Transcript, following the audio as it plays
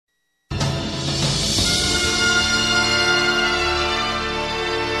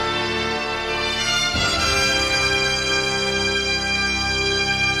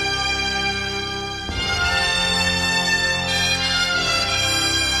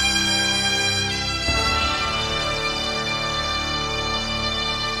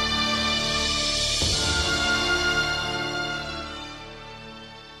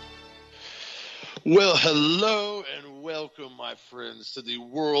Well, hello and welcome, my friends, to the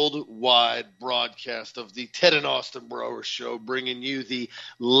worldwide broadcast of the Ted and Austin Brower Show, bringing you the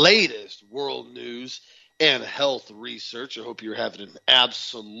latest world news and health research. I hope you're having an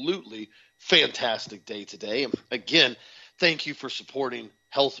absolutely fantastic day today. And again, thank you for supporting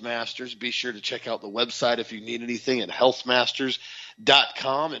Health Masters. Be sure to check out the website if you need anything at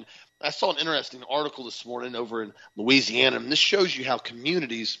healthmasters.com. And I saw an interesting article this morning over in Louisiana, and this shows you how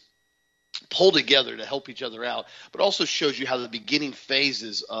communities pull together to help each other out, but also shows you how the beginning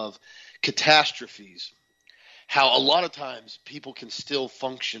phases of catastrophes, how a lot of times people can still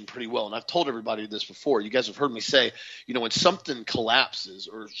function pretty well. And I've told everybody this before. You guys have heard me say, when something collapses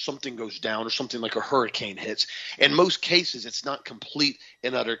or something goes down or something like a hurricane hits, in most cases, it's not complete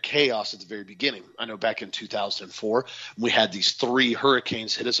and utter chaos at the very beginning. I know back in 2004, we had these 3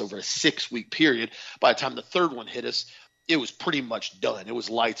 hurricanes hit us over a 6-week period. By the time the third one hit us, it was pretty much done. It was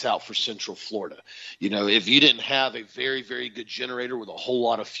lights out for Central Florida. If you didn't have a very, very good generator with a whole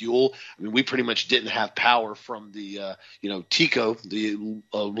lot of fuel, we pretty much didn't have power from the, TECO, the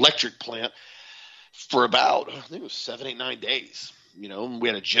electric plant, for about, I think it was 7, 8, 9 days. We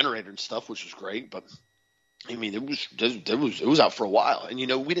had a generator and stuff, which was great, but it was out for a while. And,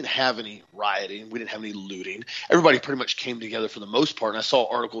 we didn't have any rioting. We didn't have any looting. Everybody pretty much came together for the most part. And I saw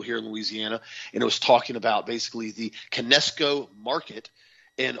an article here in Louisiana, and it was talking about basically the Conesco Market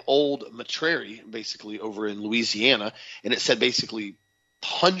in Old Metrairie, basically over in Louisiana. And it said basically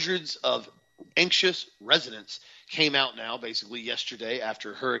hundreds of anxious residents came out now basically yesterday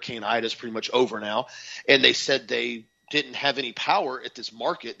after Hurricane Ida is pretty much over now. And they said they didn't have any power at this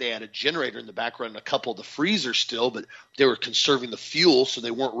market. They had a generator in the background and a couple of the freezers still, but they were conserving the fuel, so they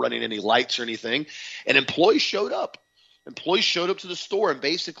weren't running any lights or anything. And employees showed up. Employees showed up to the store and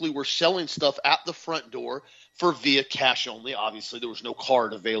basically were selling stuff at the front door for via cash only. Obviously, there was no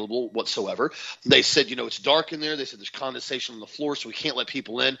card available whatsoever. They said, it's dark in there. They said there's condensation on the floor, so we can't let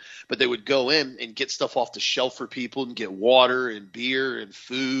people in. But they would go in and get stuff off the shelf for people and get water and beer and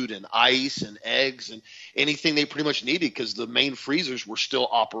food and ice and eggs and anything they pretty much needed, because the main freezers were still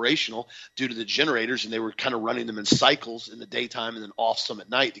operational due to the generators, and they were kind of running them in cycles in the daytime and then off some at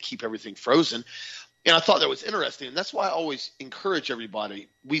night to keep everything frozen. And I thought that was interesting, and that's why I always encourage everybody.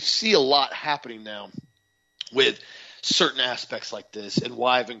 We see a lot happening now with certain aspects like this, and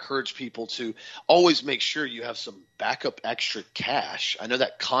why I've encouraged people to always make sure you have some backup extra cash. I know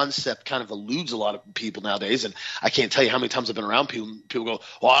that concept kind of eludes a lot of people nowadays, and I can't tell you how many times I've been around people. People go,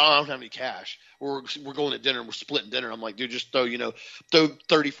 "Well, I don't have any cash. We're going to dinner and we're splitting dinner." I'm like, dude, just throw $30,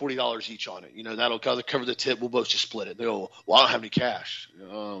 $40 each on it. That'll cover the tip. We'll both just split it. They go, "Well, I don't have any cash."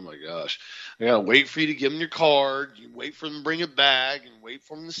 Oh my gosh. I gotta wait for you to give them your card. You wait for them to bring it back and wait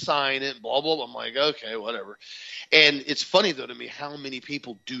for them to sign it, blah, blah, blah. I'm like, okay, whatever. And it's funny though to me how many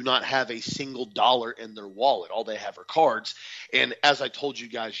people do not have a single dollar in their wallet. All they have are cards. And as I told you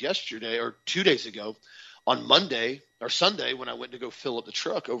guys yesterday or 2 days ago, on Monday or Sunday, when I went to go fill up the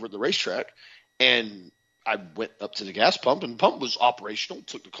truck over at the racetrack, and I went up to the gas pump, and the pump was operational,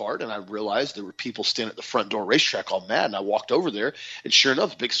 took the card, and I realized there were people standing at the front door racetrack all mad. And I walked over there, and sure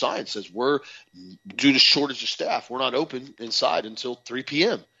enough, the big sign says, due to shortage of staff, we're not open inside until 3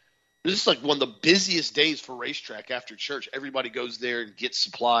 p.m. This is like one of the busiest days for racetrack after church. Everybody goes there and gets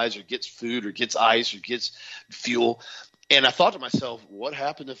supplies or gets food or gets ice or gets fuel. And I thought to myself, what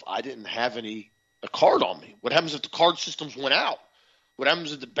happened if I didn't have a card on me? What happens if the card systems went out? What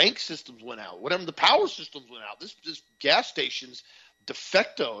happens if the bank systems went out? What happens if the power systems went out? This gas station's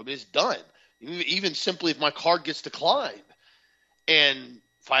defecto. It's done. Even simply if my card gets declined. And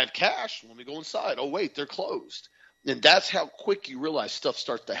if I have cash, let me go inside. Oh, wait, they're closed. And that's how quick you realize stuff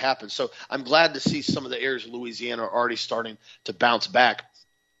starts to happen. So I'm glad to see some of the areas of Louisiana are already starting to bounce back.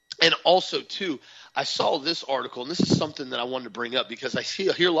 And also, too, I saw this article, and this is something that I wanted to bring up because I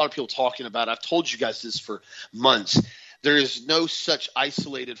hear a lot of people talking about it. I've told you guys this for months. There is no such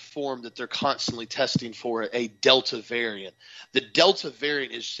isolated form that they're constantly testing for a Delta variant. The Delta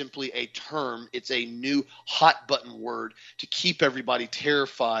variant is simply a term. It's a new hot button word to keep everybody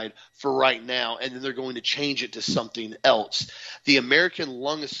terrified for right now, and then they're going to change it to something else. The American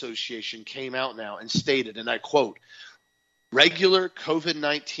Lung Association came out now and stated, and I quote, "Regular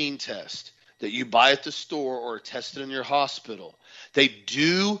COVID-19 test that you buy at the store or tested in your hospital, they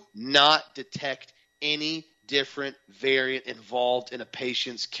do not detect any different variant involved in a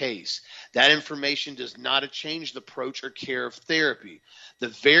patient's case. That information does not change the approach or care of therapy. The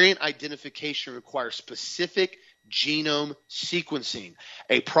variant identification requires specific genome sequencing,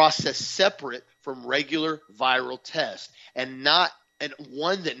 a process separate from regular viral tests, and not and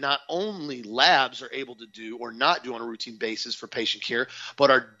one that not only labs are able to do or not do on a routine basis for patient care,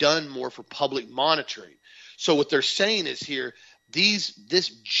 but are done more for public monitoring. So what they're saying is here, this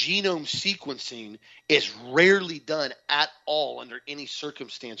genome sequencing is rarely done at all under any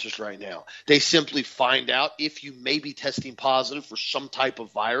circumstances right now. They simply find out if you may be testing positive for some type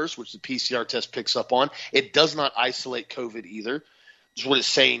of virus, which the PCR test picks up on. It does not isolate COVID either. Is what it's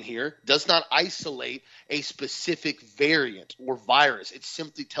saying here. Does not isolate a specific variant or virus. It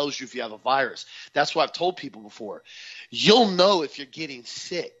simply tells you if you have a virus. That's what I've told people before. You'll know if you're getting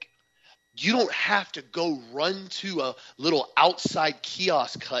sick. You don't have to go run to a little outside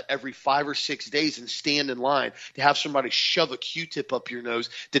kiosk hut every 5 or 6 days and stand in line to have somebody shove a Q-tip up your nose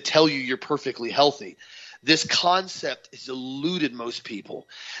to tell you you're perfectly healthy. This concept has eluded most people.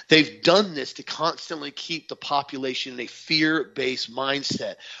 They've done this to constantly keep the population in a fear-based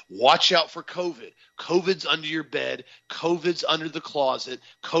mindset. Watch out for COVID. COVID's under your bed. COVID's under the closet.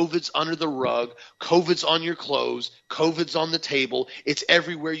 COVID's under the rug. COVID's on your clothes. COVID's on the table. It's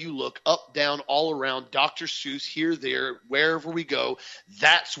everywhere you look, up, down, all around, Dr. Seuss, here, there, wherever we go.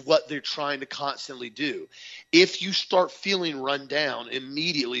 That's what they're trying to constantly do. If you start feeling run down,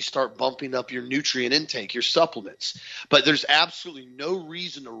 immediately start bumping up your nutrient intake, your supplements. But there's absolutely no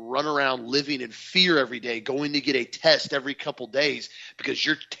reason to run around living in fear every day, going to get a test every couple days because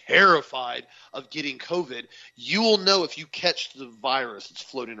you're terrified of getting COVID. You will know if you catch the virus that's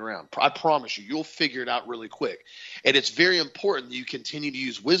floating around. I promise you, you'll figure it out really quick. And it's very important that you continue to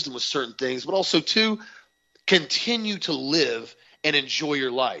use wisdom with certain things, but also, too, continue to live and enjoy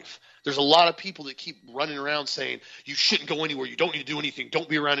your life. There's a lot of people that keep running around saying you shouldn't go anywhere. You don't need to do anything. Don't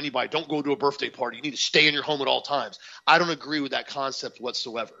be around anybody. Don't go to a birthday party. You need to stay in your home at all times. I don't agree with that concept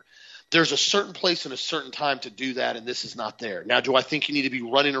whatsoever. There's a certain place and a certain time to do that, and this is not there. Now, do I think you need to be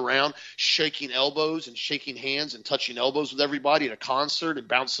running around shaking elbows and shaking hands and touching elbows with everybody at a concert and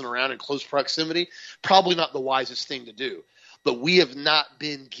bouncing around in close proximity? Probably not the wisest thing to do. But we have not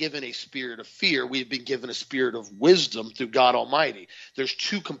been given a spirit of fear. We have been given a spirit of wisdom through God Almighty. There's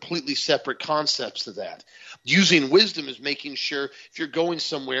two completely separate concepts to that. Using wisdom is making sure if you're going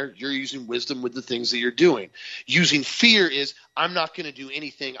somewhere, you're using wisdom with the things that you're doing. Using fear is I'm not going to do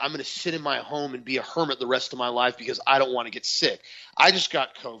anything. I'm going to sit in my home and be a hermit the rest of my life because I don't want to get sick. I just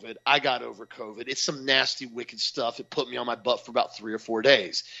got COVID. I got over COVID. It's some nasty, wicked stuff. It put me on my butt for about 3 or 4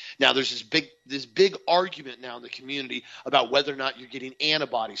 days. Now, there's this big argument now in the community about whether or not you're getting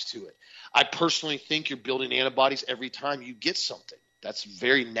antibodies to it. I personally think you're building antibodies every time you get something. That's a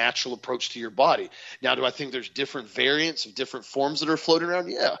very natural approach to your body. Now, do I think there's different variants of different forms that are floating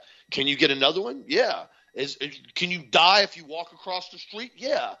around? Yeah. Can you get another one? Yeah. Can you die if you walk across the street?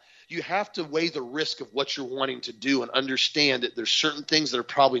 Yeah. You have to weigh the risk of what you're wanting to do and understand that there's certain things that are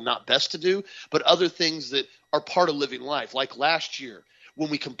probably not best to do, but other things that are part of living life. Like last year, when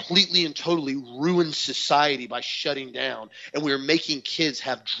we completely and totally ruined society by shutting down, and we were making kids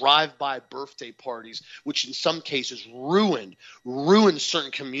have drive-by birthday parties, which in some cases ruined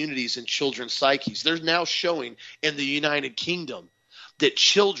certain communities and children's psyches. They're now showing in the United Kingdom that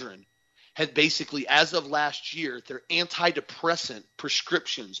children had basically, as of last year, their antidepressant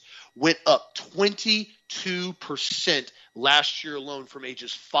prescriptions went up 22% last year alone from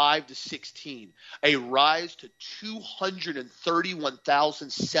ages 5 to 16, a rise to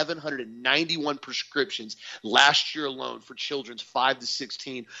 231,791 prescriptions last year alone for children 5 to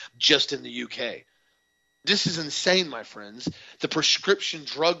 16 just in the UK. This is insane, my friends. The prescription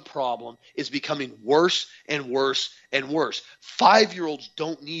drug problem is becoming worse and worse and worse. 5-year-olds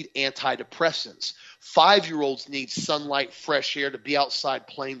don't need antidepressants. 5-year-olds need sunlight, fresh air, to be outside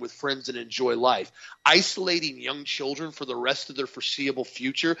playing with friends and enjoy life. Isolating young children for the rest of their foreseeable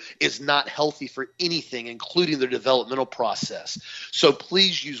future is not healthy for anything, including their developmental process. So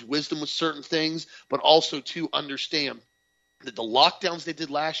please use wisdom with certain things, but also to understand that the lockdowns they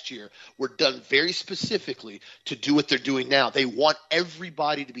did last year were done very specifically to do what they're doing now. They want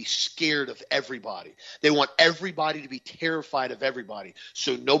everybody to be scared of everybody. They want everybody to be terrified of everybody.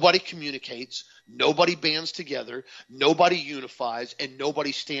 So nobody communicates, nobody bands together, nobody unifies, and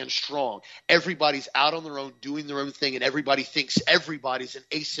nobody stands strong. Everybody's out on their own, doing their own thing, and everybody thinks everybody's an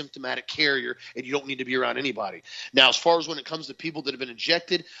asymptomatic carrier, and you don't need to be around anybody. Now, as far as when it comes to people that have been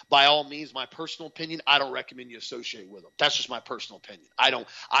injected, by all means, my personal opinion, I don't recommend you associate with them. That's just my personal opinion.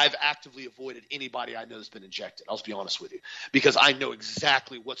 I've actively avoided anybody I know that's been injected. I'll just be honest with you, because I know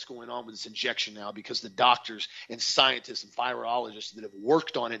exactly what's going on with this injection now, because the doctors and scientists and virologists that have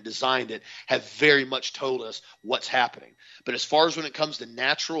worked on it and designed it have very much told us what's happening. But as far as when it comes to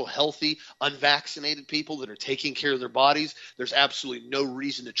natural, healthy, unvaccinated people that are taking care of their bodies, there's absolutely no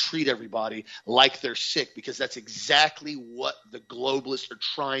reason to treat everybody like they're sick, because that's exactly what the globalists are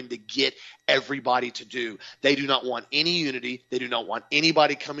trying to get everybody to do. They do not want any unity. They do not want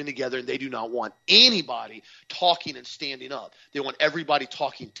anybody coming together, and they do not want anybody talking and standing up. They want everybody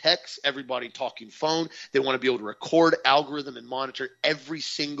talking text, everybody talking phone. They want to be able to record, algorithm, and monitor every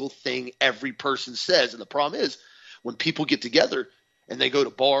single thing every person says. And the problem is, when people get together and they go to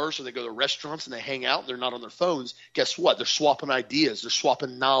bars or they go to restaurants and they hang out and they're not on their phones, guess what? They're swapping ideas. They're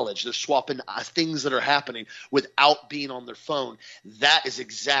swapping knowledge. They're swapping things that are happening without being on their phone. That is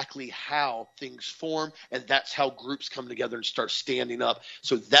exactly how things form, and that's how groups come together and start standing up.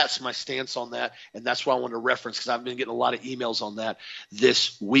 So that's my stance on that, and that's why I want to reference, because I've been getting a lot of emails on that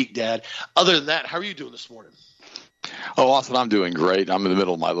this week, Dad. Other than that, how are you doing this morning? Oh, Austin, I'm doing great. I'm in the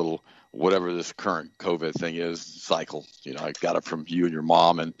middle of my little whatever this current COVID thing is cycle. I got it from you and your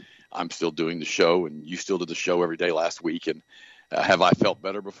mom, and I'm still doing the show, and you still did the show every day last week. And have I felt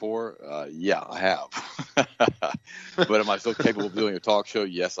better before? Yeah, I have. But am I still capable of doing a talk show?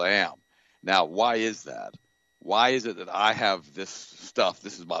 Yes, I am. Now, why is that? Why is it that I have this stuff?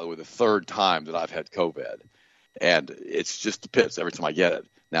 This is, by the way, the third time that I've had COVID, and it's just the pits every time I get it.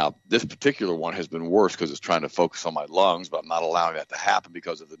 Now, this particular one has been worse because it's trying to focus on my lungs, but I'm not allowing that to happen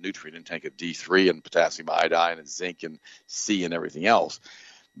because of the nutrient intake of D3 and potassium iodine and zinc and C and everything else.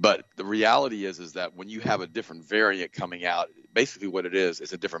 But the reality is that when you have a different variant coming out, basically what it is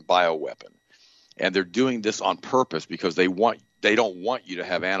a different bioweapon. And they're doing this on purpose because they don't want you to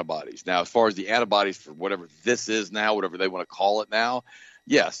have antibodies. Now, as far as the antibodies for whatever this is now, whatever they want to call it now,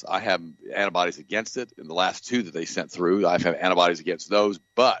 yes, I have antibodies against it. In the last two that they sent through, I've had antibodies against those.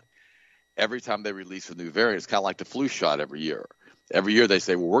 But every time they release a new variant, it's kind of like the flu shot every year. Every year they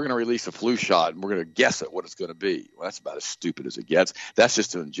say, well, we're going to release a flu shot, and we're going to guess at what it's going to be. Well, that's about as stupid as it gets. That's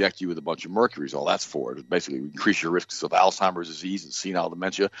just to inject you with a bunch of mercury is all that's for. It basically increase your risks of Alzheimer's disease and senile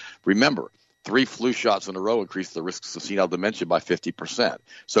dementia. Remember, 3 flu shots in a row increase the risks of senile dementia by 50%.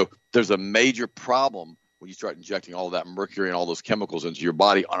 So there's a major problem when you start injecting all that mercury and all those chemicals into your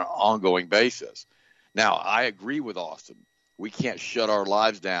body on an ongoing basis. Now, I agree with Austin. We can't shut our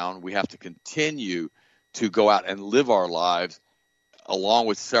lives down. We have to continue to go out and live our lives, along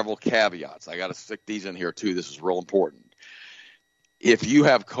with several caveats. I got to stick these in here, too. This is real important. If you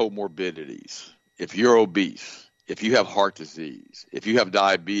have comorbidities, if you're obese, if you have heart disease, if you have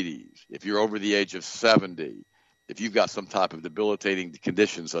diabetes, if you're over the age of 70, if you've got some type of debilitating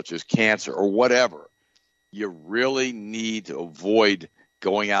condition such as cancer or whatever, you really need to avoid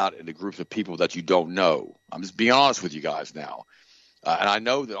going out into groups of people that you don't know. I'm just being honest with you guys now. And I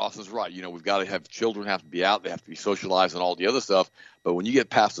know that Austin's right. We've got to have children have to be out. They have to be socialized and all the other stuff. But when you get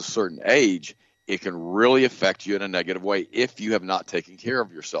past a certain age, it can really affect you in a negative way if you have not taken care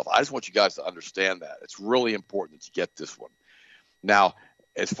of yourself. I just want you guys to understand that. It's really important that you get this one. Now,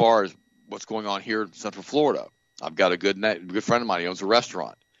 as far as what's going on here in Central Florida, I've got a good friend of mine. He owns a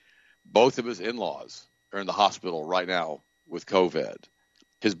restaurant. Both of his in-laws are in the hospital right now with COVID.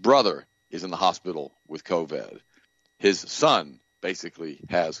 His brother is in the hospital with COVID. His son basically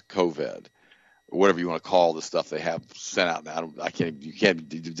has COVID, or whatever you want to call the stuff they have sent out now.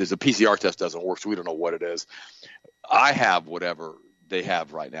 There's a PCR test doesn't work, so we don't know what it is. I have whatever they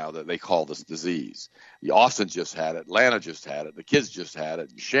have right now that they call this disease. Austin just had it. Lana just had it. The kids just had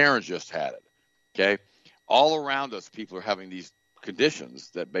it. Sharon just had it. Okay? All around us, people are having these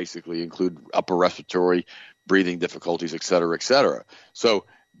conditions that basically include upper respiratory, breathing difficulties, et cetera, et cetera. So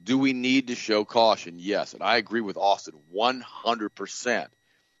do we need to show caution? Yes. And I agree with Austin 100%.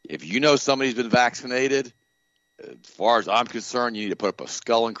 If you know somebody's been vaccinated, as far as I'm concerned, you need to put up a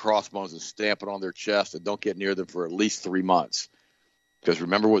skull and crossbones and stamp it on their chest, and don't get near them for at least 3 months. Because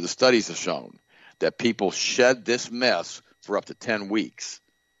remember what the studies have shown, that people shed this mess for up to 10 weeks.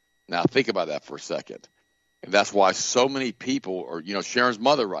 Now think about that for a second. And that's why so many people are, Sharon's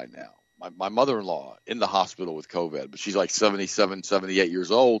mother right now, my mother-in-law in the hospital with COVID, but she's like 77, 78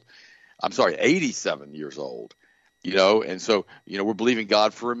 years old. 87 years old, and so, we're believing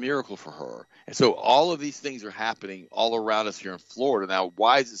God for a miracle for her. And so all of these things are happening all around us here in Florida. Now,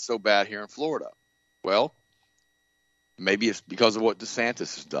 why is it so bad here in Florida? Well, maybe it's because of what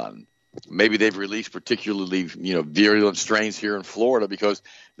DeSantis has done. Maybe they've released particularly, virulent strains here in Florida because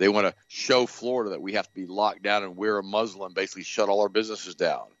they want to show Florida that we have to be locked down and wear a muzzle and basically shut all our businesses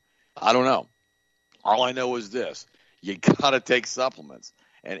down. I don't know. All I know is this. You got to take supplements.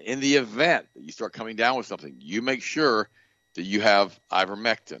 And in the event that you start coming down with something, you make sure that you have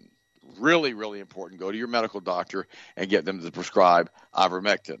ivermectin. Really, really important. Go to your medical doctor and get them to prescribe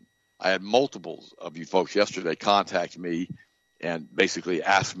ivermectin. I had multiples of you folks yesterday contact me and basically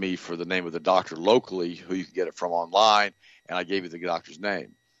ask me for the name of the doctor locally who you can get it from online, and I gave you the doctor's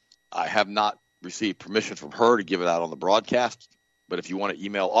name. I have not received permission from her to give it out on the broadcast, but if you want to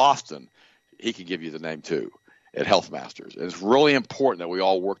email Austin, he can give you the name too at Health Masters. And it's really important that we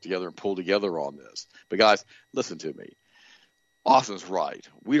all work together and pull together on this. But guys, listen to me. Austin's right.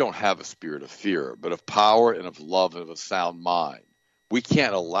 We don't have a spirit of fear, but of power and of love and of a sound mind. We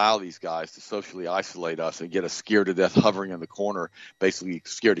can't allow these guys to socially isolate us and get us scared to death hovering in the corner, basically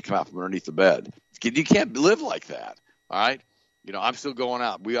scared to come out from underneath the bed. You can't live like that, all right? You know, I'm still going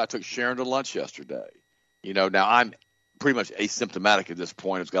out. I took Sharon to lunch yesterday. You know, now I'm pretty much asymptomatic at this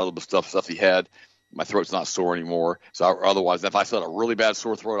point. It's got a little bit of stuffy head. My throat's not sore anymore. So otherwise, if I still had a really bad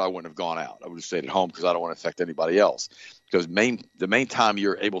sore throat, I wouldn't have gone out. I would have stayed at home because I don't want to affect anybody else. Because the main time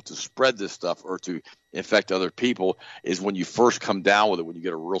you're able to spread this stuff or to infect other people is when you first come down with it, when you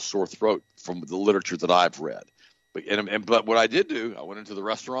get a real sore throat from the literature that I've read. But what I did do, I went into the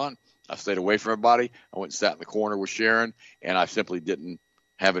restaurant. I stayed away from everybody. I went and sat in the corner with Sharon, and I simply didn't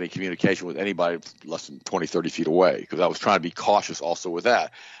have any communication with anybody less than 20, 30 feet away because I was trying to be cautious also with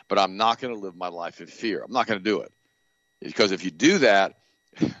that. But I'm not going to live my life in fear. I'm not going to do it. Because if you do that,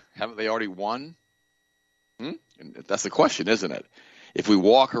 haven't they already won? And that's the question, isn't it? If we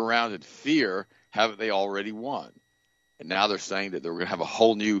walk around in fear, haven't they already won? And now they're saying that they're going to have a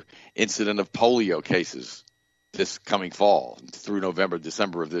whole new incident of polio cases this coming fall through November,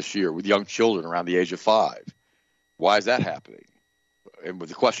 December of this year with young children around the age of 5. Why is that happening? And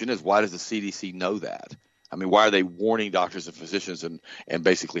the question is, why does the CDC know that? I mean, why are they warning doctors and physicians and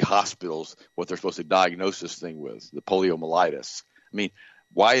basically hospitals what they're supposed to diagnose this thing with, the poliomyelitis? I mean,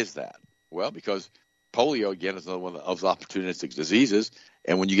 why is that? Well, because polio, again, is another one of those opportunistic diseases.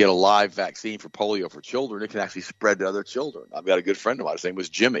 And when you get a live vaccine for polio for children, it can actually spread to other children. I've got a good friend of mine. His name was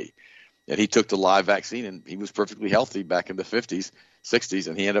Jimmy. And he took the live vaccine, and he was perfectly healthy back in the 50s, 60s,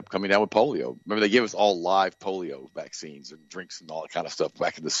 and he ended up coming down with polio. Remember, they gave us all live polio vaccines and drinks and all that kind of stuff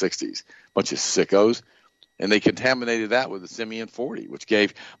back in the 60s. Bunch of sickos. And they contaminated that with the simian 40, which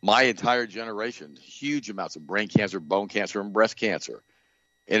gave my entire generation huge amounts of brain cancer, bone cancer, and breast cancer.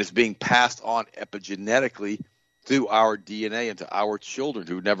 And it's being passed on epigenetically through our DNA into our children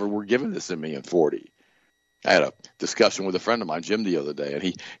who never were given the simian 40. I had a discussion with a friend of mine, Jim, the other day, and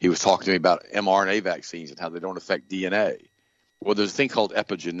he was talking to me about mRNA vaccines and how they don't affect DNA. Well, there's a thing called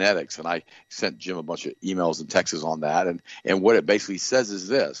epigenetics, and I sent Jim a bunch of emails and texts on that. And what it basically says is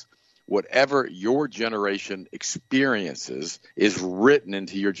this: whatever your generation experiences is written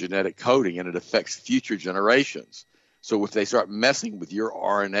into your genetic coding, and it affects future generations. So if they start messing with your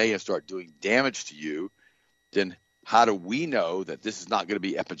RNA and start doing damage to you, then how do we know that this is not going to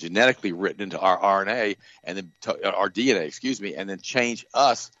be epigenetically written into our RNA and then our DNA, and then change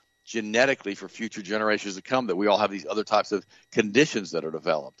us genetically for future generations to come, that we all have these other types of conditions that are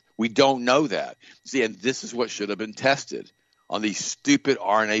developed? We don't know that. See, and this is what should have been tested on these stupid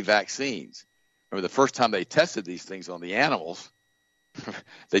RNA vaccines. Remember, the first time they tested these things on the animals,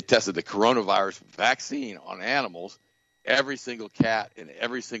 they tested the coronavirus vaccine on animals. Every single cat and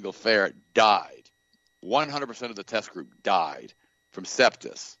every single ferret died. 100% of the test group died from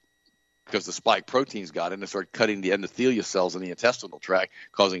sepsis because the spike proteins got in and started cutting the endothelial cells in the intestinal tract,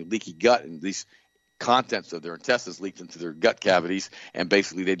 causing leaky gut, and these contents of their intestines leaked into their gut cavities, and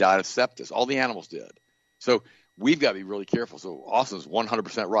basically they died of sepsis. All the animals did. So we've got to be really careful. So Austin's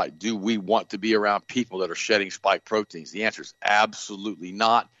 100% right. Do we want to be around people that are shedding spike proteins? The answer is absolutely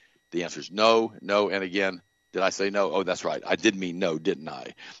not. The answer is no, and again, did I say no? Oh, that's right. I did mean no, didn't I?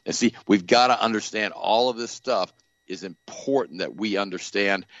 And see, we've got to understand all of this stuff is important that we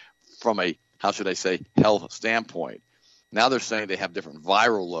understand from a, how should I say, health standpoint. Now they're saying they have different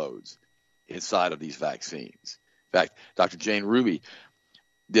viral loads inside of these vaccines. In fact, Dr. Jane Ruby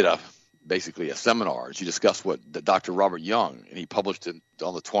did basically a seminar, and she discussed what Dr. Robert Young, and he published it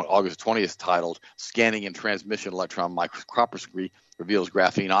on the August 20th, titled "Scanning and Transmission Electron Microscopy Reveals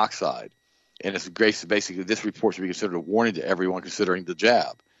Graphene Oxide." And it's basically, this report should be considered a warning to everyone considering the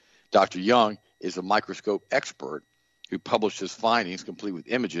jab. Dr. Young is a microscope expert who published his findings, complete with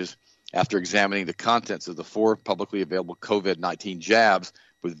images, after examining the contents of the 4 publicly available COVID-19 jabs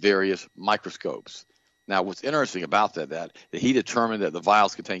with various microscopes. Now, what's interesting about that he determined that the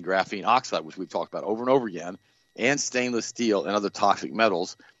vials contain graphene oxide, which we've talked about over and over again, and stainless steel and other toxic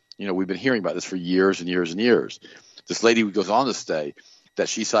metals. You know, we've been hearing about this for years and years and years. This lady who goes on to say that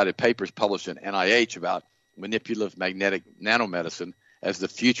she cited papers published in NIH about manipulative magnetic nanomedicine as the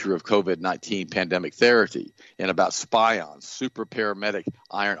future of COVID-19 pandemic therapy, and about spions, superparamagnetic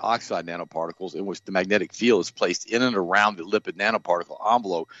iron oxide nanoparticles, in which the magnetic field is placed in and around the lipid nanoparticle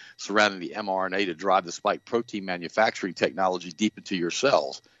envelope surrounding the mRNA to drive the spike protein manufacturing technology deep into your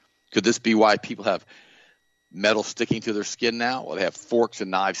cells. Could this be why people have metal sticking to their skin now? Well, they have forks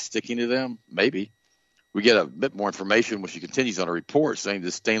and knives sticking to them? Maybe. We get a bit more information when she continues on a report saying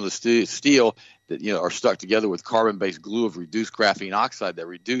the stainless steel that are stuck together with carbon-based glue of reduced graphene oxide that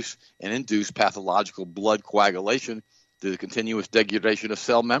reduce and induce pathological blood coagulation through the continuous degradation of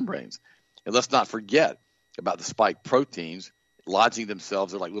cell membranes. And let's not forget about the spike proteins lodging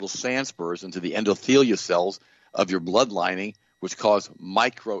themselves, they're like little sand spurs, into the endothelial cells of your blood lining, which cause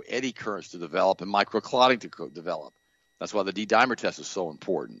micro eddy currents to develop and microclotting to develop. That's why the D-dimer test is so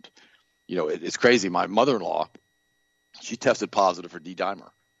important. It's crazy. My mother-in-law, she tested positive for D-dimer.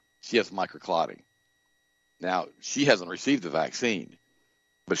 She has microclotting. Now, she hasn't received the vaccine,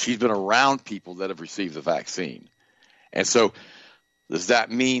 but she's been around people that have received the vaccine. And so does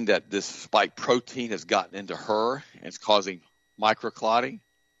that mean that this spike protein has gotten into her and it's causing microclotting?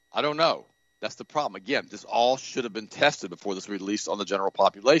 I don't know. That's the problem. Again, this all should have been tested before this was released on the general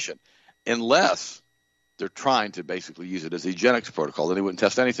population, unless they're trying to basically use it as a eugenics protocol. Then they wouldn't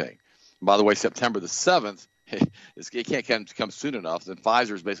test anything. And by the way, September the 7th, it can't come soon enough. Then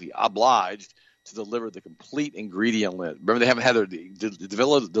Pfizer is basically obliged to deliver the complete ingredient list. Remember, they haven't had to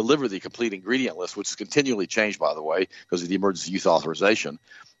deliver the complete ingredient list, which is continually changed, by the way, because of the emergency use authorization.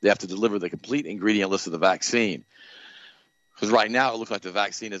 They have to deliver the complete ingredient list of the vaccine. Because right now it looks like the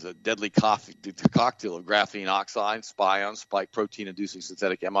vaccine is a deadly cocktail of graphene oxide, spion, spike protein-inducing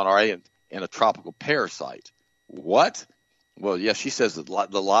synthetic mRNA, and a tropical parasite. What? Well, yes, she says that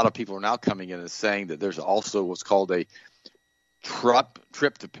a lot of people are now coming in and saying that there's also what's called a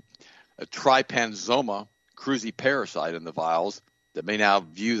trypanosoma cruzi parasite in the vials that may now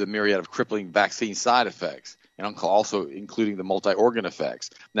view the myriad of crippling vaccine side effects, and also including the multi-organ effects.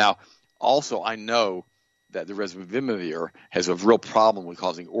 Now, also I know that the remdesivir has a real problem with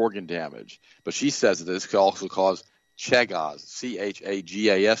causing organ damage. But she says that this could also cause Chagas,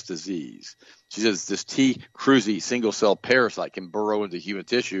 C-H-A-G-A-S disease. She says this T. cruzi single-cell parasite can burrow into human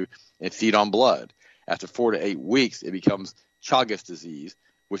tissue and feed on blood. After 4 to 8 weeks, it becomes Chagas disease,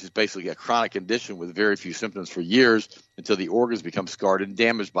 which is basically a chronic condition with very few symptoms for years until the organs become scarred and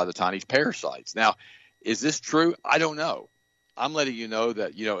damaged by the tiny parasites. Now, is this true? I don't know. I'm letting you know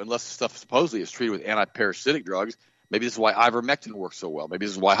that, unless the stuff supposedly is treated with anti-parasitic drugs, maybe this is why ivermectin works so well. Maybe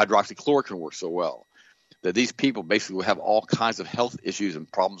this is why hydroxychloroquine works so well. That these people basically will have all kinds of health issues and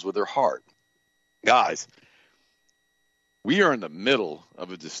problems with their heart. Guys, we are in the middle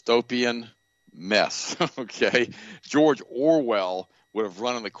of a dystopian mess, okay? George Orwell would have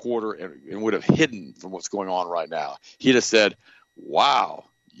run in the corner and would have hidden from what's going on right now. He'd have said, wow,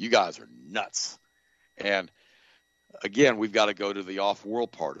 you guys are nuts. And again, we've got to go to the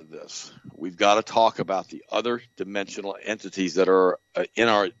off-world part of this. We've got to talk about the other dimensional entities that are in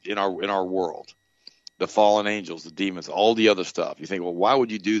our world, the fallen angels, the demons, all the other stuff. You think, well, why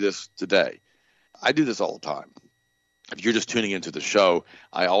would you do this today? I do this all the time. If you're just tuning into the show,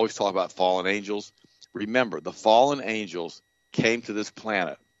 I always talk about fallen angels. Remember, the fallen angels came to this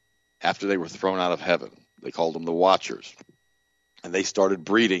planet after they were thrown out of heaven. They called them the Watchers, and they started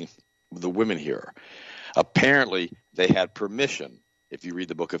breeding the women here. Apparently, they had permission, if you read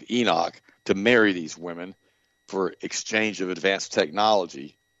the book of Enoch, to marry these women for exchange of advanced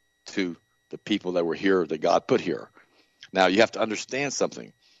technology to the people that were here, that God put here. Now, you have to understand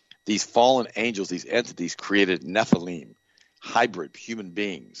something. These fallen angels, these entities, created Nephilim, hybrid human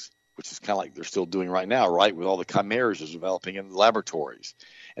beings, which is kind of like they're still doing right now, right, with all the chimeras they're developing in the laboratories.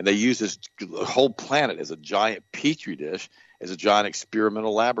 And they use this whole planet as a giant petri dish, as a giant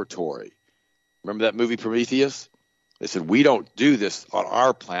experimental laboratory. Remember that movie Prometheus? They said, we don't do this on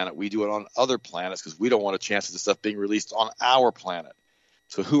our planet. We do it on other planets because we don't want a chance of this stuff being released on our planet.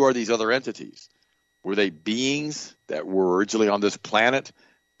 So who are these other entities? Were they beings that were originally on this planet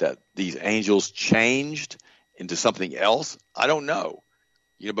that these angels changed into something else? I don't know.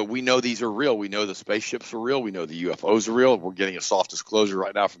 But we know these are real. We know the spaceships are real. We know the UFOs are real. We're getting a soft disclosure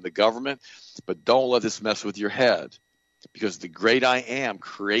right now from the government. But don't let this mess with your head. Because the great I Am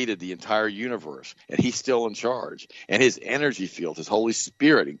created the entire universe, and he's still in charge. And his energy field, his Holy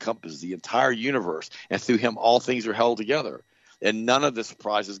Spirit, encompasses the entire universe. And through him, all things are held together. And none of this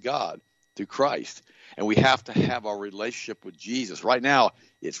surprises God through Christ. And we have to have our relationship with Jesus. Right now,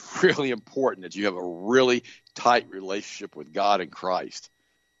 it's really important that you have a really tight relationship with God and Christ.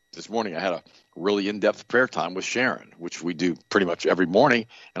 This morning, I had a really in-depth prayer time with Sharon, which we do pretty much every morning,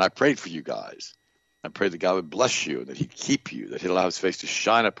 and I prayed for you guys. I pray that God would bless you, and that he'd keep you, that he'd allow his face to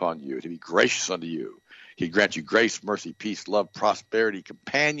shine upon you, to be gracious unto you. He'd grant you grace, mercy, peace, love, prosperity,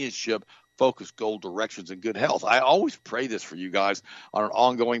 companionship, focus, goal, directions, and good health. I always pray this for you guys on an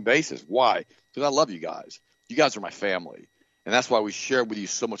ongoing basis. Why? Because I love you guys. You guys are my family. And that's why we share with you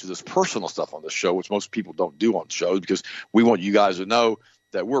so much of this personal stuff on the show, which most people don't do on shows, because we want you guys to know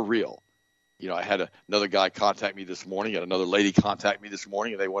that we're real. You know, I had another guy contact me this morning and another lady contact me this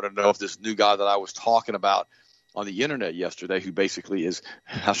morning, and they wanted to know if this new guy that I was talking about on the internet yesterday, who basically is,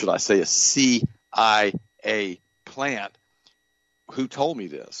 how should I say, a CIA plant, who told me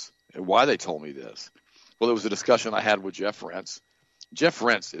this and why they told me this. Well, it was a discussion I had with Jeff Rentz. Jeff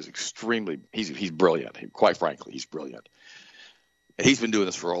Rentz is he's brilliant. Quite frankly, he's brilliant. And he's been doing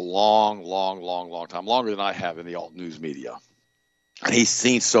this for a long time, longer than I have in the alt news media. And he's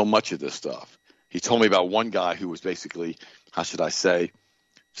seen so much of this stuff. He told me about one guy who was basically, how should I say,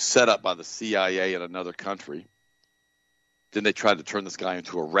 set up by the CIA in another country. Then they tried to turn this guy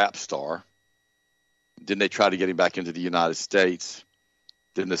into a rap star. Then they tried to get him back into the United States.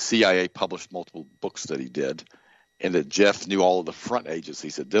 Then the CIA published multiple books that he did, and that Jeff knew all of the front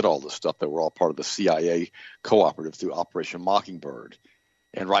agencies that did all this stuff that were all part of the CIA cooperative through Operation Mockingbird.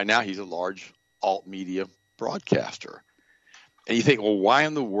 And right now he's a large alt media broadcaster. And you think, well, why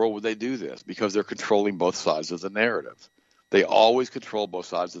in the world would they do this? Because they're controlling both sides of the narrative. They always control both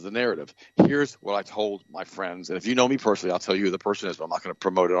sides of the narrative. Here's what I told my friends. And if you know me personally, I'll tell you who the person is, but I'm not going to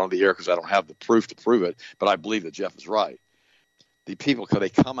promote it on the air because I don't have the proof to prove it. But I believe that Jeff is right. The people, they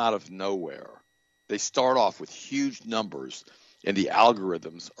come out of nowhere. They start off with huge numbers, and the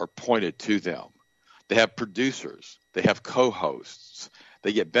algorithms are pointed to them. They have producers. They have co-hosts.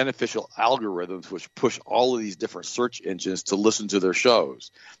 They get beneficial algorithms which push all of these different search engines to listen to their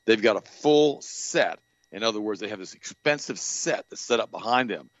shows. They've got a full set. In other words, they have this expensive set that's set up behind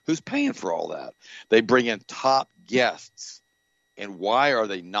them. Who's paying for all that? They bring in top guests. And why are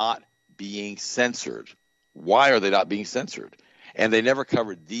they not being censored? Why are they not being censored? And they never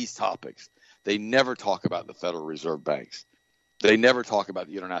covered these topics. They never talk about the Federal Reserve banks. They never talk about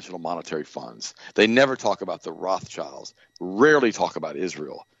the International Monetary Funds. They never talk about the Rothschilds. Rarely talk about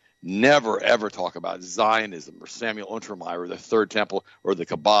Israel. Never, ever talk about Zionism or Samuel Untermeyer or the Third Temple or the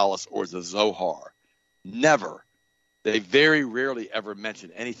Kabbalists or the Zohar. Never. They very rarely ever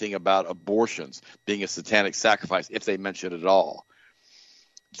mention anything about abortions being a satanic sacrifice, if they mention it at all.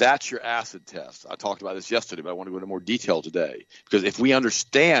 That's your acid test. I talked about this yesterday, but I want to go into more detail today. Because if we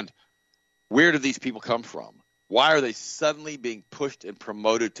understand, where do these people come from? Why are they suddenly being pushed and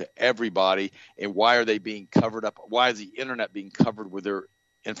promoted to everybody? And why are they being covered up? Why is the internet being covered with their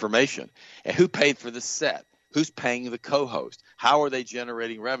information? And who paid for the set? Who's paying the co-host? How are they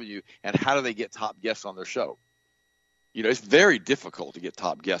generating revenue? And how do they get top guests on their show? You know, it's very difficult to get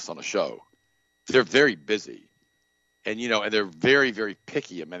top guests on a show. They're very busy. And, you know, and they're very, very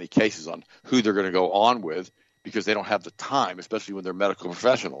picky in many cases on who they're going to go on with because they don't have the time, especially when they're medical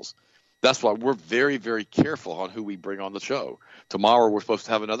professionals. That's why we're very, very careful on who we bring on the show. Tomorrow, we're supposed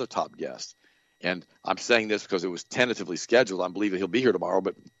to have another top guest. And I'm saying this because it was tentatively scheduled. I believe that he'll be here tomorrow.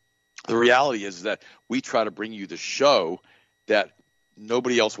 But the reality is that we try to bring you the show that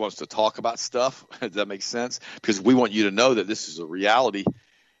nobody else wants to talk about stuff. Does that make sense? Because we want you to know that this is a reality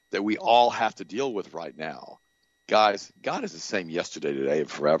that we all have to deal with right now. Guys, God is the same yesterday, today, and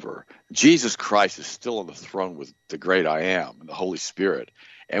forever. Jesus Christ is still on the throne with the great I am and the Holy Spirit.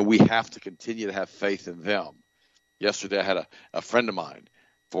 And we have to continue to have faith in them. Yesterday, I had a friend of mine,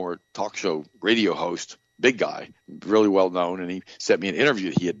 former talk show radio host, big guy, really well known, and he sent me an interview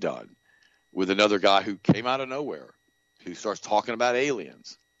that he had done with another guy who came out of nowhere, who starts talking about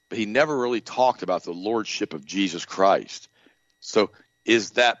aliens. But he never really talked about the lordship of Jesus Christ. So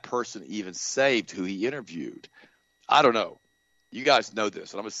is that person even saved who he interviewed? I don't know. You guys know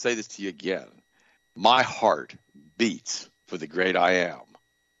this, and I'm going to say this to you again. My heart beats for the great I am.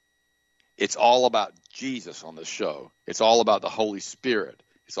 It's all about Jesus on this show. It's all about the Holy Spirit.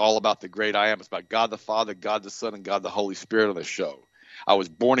 It's all about the great I am. It's about God the Father, God the Son, and God the Holy Spirit on this show. I was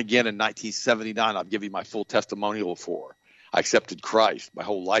born again in 1979. I've given you my full testimonial before. I accepted Christ. My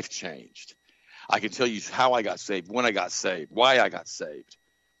whole life changed. I can tell you how I got saved, when I got saved, why I got saved.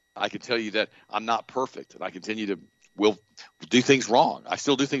 I can tell you that I'm not perfect, and I continue to will do things wrong. I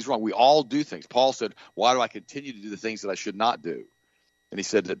still do things wrong. We all do things. Paul said, why do I continue to do the things that I should not do? And he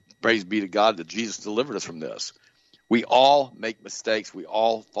said that praise be to God that Jesus delivered us from this. We all make mistakes. We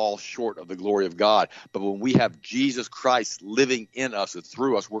all fall short of the glory of God. But when we have Jesus Christ living in us and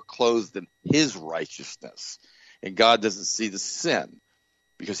through us, we're clothed in his righteousness. And God doesn't see the sin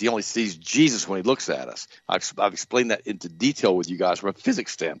because he only sees Jesus when he looks at us. I've explained that into detail with you guys from a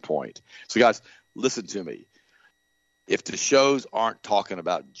physics standpoint. So guys, listen to me. If the shows aren't talking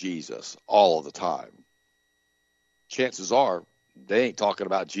about Jesus all of the time, chances are they ain't talking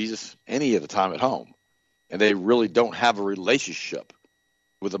about Jesus any of the time at home. And they really don't have a relationship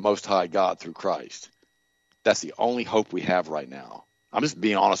with the Most High God through Christ. That's the only hope we have right now. I'm just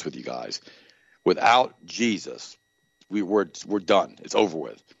being honest with you guys. Without Jesus, we're done. It's over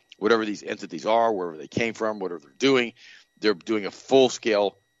with. Whatever these entities are, wherever they came from, whatever they're doing a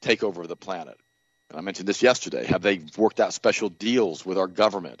full-scale takeover of the planet. And I mentioned this yesterday. Have they worked out special deals with our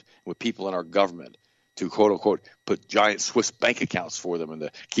government, with people in our government, to quote-unquote put giant Swiss bank accounts for them and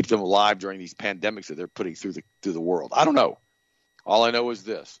to keep them alive during these pandemics that they're putting through the world? I don't know. All I know is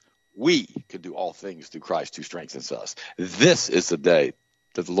this. We can do all things through Christ who strengthens us. This is the day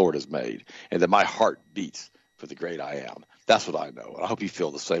that the Lord has made, and that my heart beats for the great I am. That's what I know. And I hope you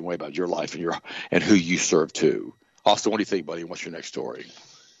feel the same way about your life and who you serve too. Austin, what do you think, buddy? What's your next story?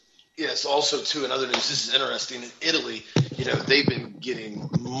 Yes, also, too, in other news, this is interesting. In Italy, they've been getting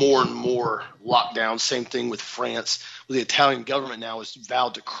more and more lockdowns. Same thing with France. Well, the Italian government now has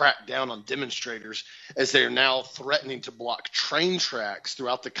vowed to crack down on demonstrators as they are now threatening to block train tracks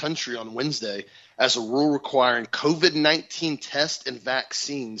throughout the country on Wednesday as a rule requiring COVID-19 tests and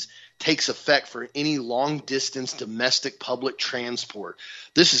vaccines takes effect for any long-distance domestic public transport.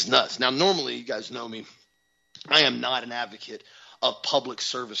 This is nuts. Now, normally, you guys know me, I am not an advocate of public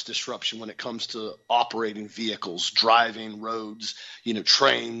service disruption when it comes to operating vehicles, driving roads,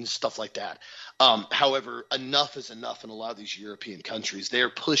 trains, stuff like that. However, enough is enough in a lot of these European countries.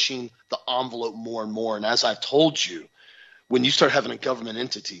 They're pushing the envelope more and more. And as I've told you, when you start having a government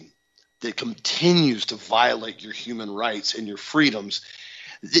entity that continues to violate your human rights and your freedoms,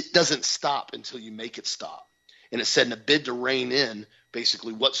 it doesn't stop until you make it stop. And it said in a bid to rein in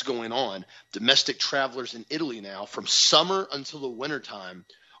basically what's going on, domestic travelers in Italy now from summer until the wintertime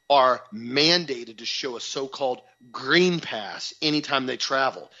are mandated to show a so-called green pass anytime they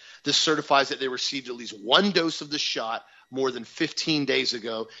travel. This certifies that they received at least one dose of the shot more than 15 days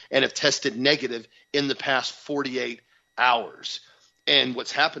ago and have tested negative in the past 48 hours. And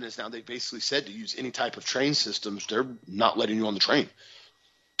what's happened is now they've basically said to use any type of train systems, they're not letting you on the train.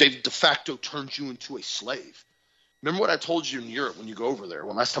 They've de facto turned you into a slave. Remember what I told you in Europe when you go over there?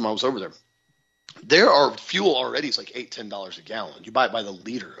 Well, last time I was over there are fuel already is like $8-10 a gallon. You buy it by the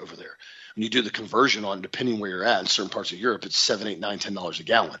liter over there. When you do the conversion on, depending where you're at in certain parts of Europe, it's $7, $8, $9, $10 a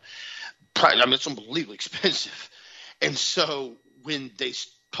gallon. I mean, it's unbelievably expensive. And so when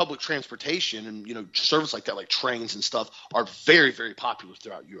public transportation and service like that, like trains and stuff, are very, very popular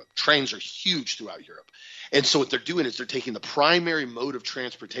throughout Europe. Trains are huge throughout Europe. And so what they're doing is they're taking the primary mode of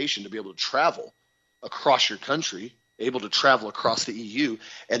transportation to be able to travel across your country, able to travel across the EU,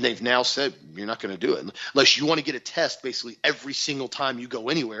 and they've now said you're not going to do it. Unless you want to get a test basically every single time you go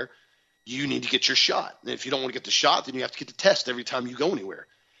anywhere, you need to get your shot. And if you don't want to get the shot, then you have to get the test every time you go anywhere.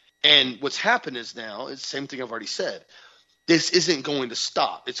 And what's happened is now, it's the same thing I've already said, this isn't going to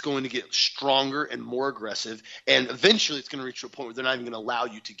stop. It's going to get stronger and more aggressive, and eventually it's going to reach to a point where they're not even going to allow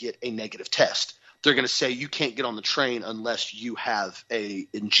you to get a negative test. They're going to say you can't get on the train unless you have a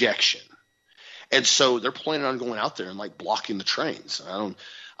injection. And so they're planning on going out there and like blocking the trains.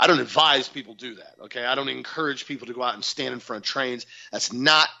 I don't advise people do that. Okay. I don't encourage people to go out and stand in front of trains. That's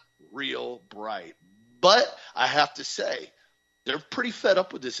not real bright. But I have to say, they're pretty fed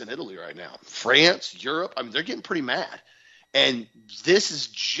up with this in Italy right now. France, Europe, I mean, they're getting pretty mad. And this is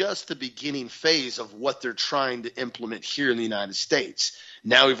just the beginning phase of what they're trying to implement here in the United States.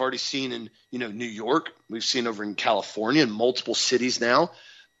 Now we've already seen in, New York, we've seen over in California and multiple cities now.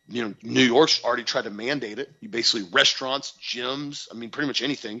 New York's already tried to mandate it. You basically restaurants, gyms, I mean, pretty much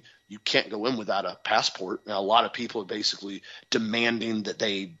anything, you can't go in without a passport. Now, a lot of people are basically demanding that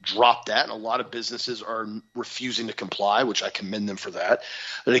they drop that, and a lot of businesses are refusing to comply, which I commend them for that.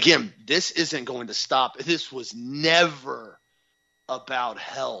 But again, this isn't going to stop. This was never about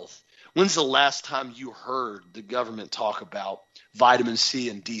health. When's the last time you heard the government talk about vitamin C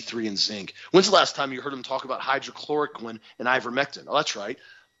and D3 and zinc? When's the last time you heard them talk about hydrochloroquine and ivermectin? Oh, that's right.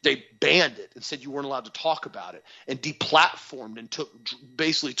 They banned it and said you weren't allowed to talk about it, and deplatformed and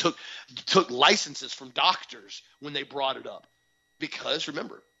took licenses from doctors when they brought it up. Because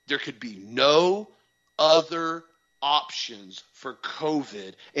remember, there could be no other options for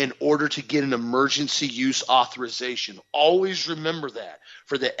COVID in order to get an emergency use authorization. Always remember that.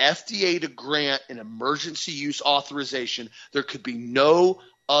 For the FDA to grant an emergency use authorization, there could be no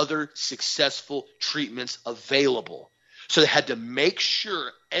other successful treatments available. So they had to make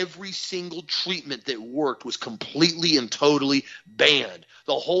sure every single treatment that worked was completely and totally banned.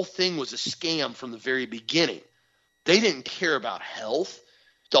 The whole thing was a scam from the very beginning. They didn't care about health.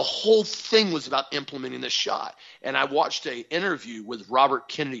 The whole thing was about implementing this shot. And I watched an interview with Robert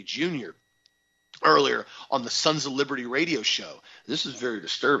Kennedy Jr. earlier on the Sons of Liberty radio show. This is very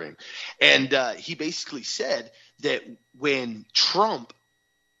disturbing. And he basically said that when Trump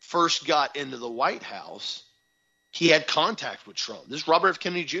first got into the White House, he had contact with Trump. This is Robert F.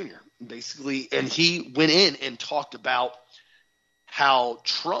 Kennedy Jr. basically, and he went in and talked about how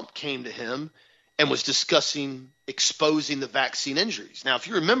Trump came to him and was discussing exposing the vaccine injuries. Now, if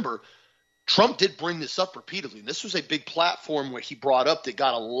you remember, Trump did bring this up repeatedly. And this was a big platform where he brought up that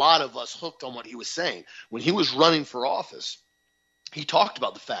got a lot of us hooked on what he was saying. When he was running for office, he talked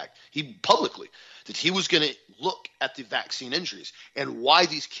about the fact, he publicly, that he was going to look at the vaccine injuries and why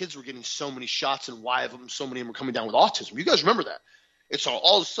these kids were getting so many shots and why of them so many of them were coming down with autism. You guys remember that? It's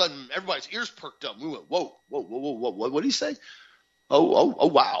all of a sudden everybody's ears perked up. We went, whoa, what did he say? Oh,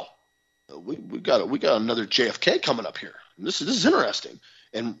 wow. We got another JFK coming up here. And this is interesting.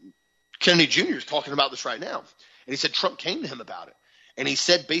 And Kennedy Jr. is talking about this right now. And he said Trump came to him about it. And he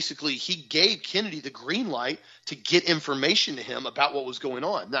said basically he gave Kennedy the green light to get information to him about what was going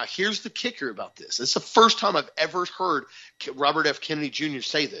on. Now, here's the kicker about this. This is the first time I've ever heard Robert F. Kennedy Jr.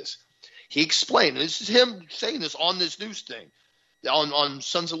 say this. He explained, and this is him saying this on this news thing, on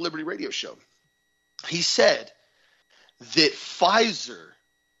Sons of Liberty radio show. He said that Pfizer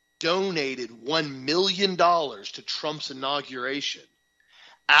donated $1 million to Trump's inauguration.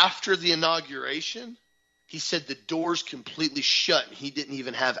 After the inauguration, he said the doors completely shut and he didn't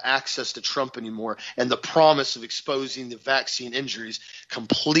even have access to Trump anymore. And the promise of exposing the vaccine injuries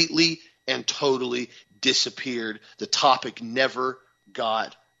completely and totally disappeared. The topic never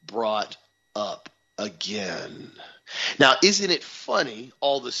got brought up again. Now, isn't it funny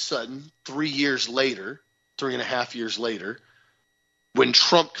all of a sudden, 3.5 years later, when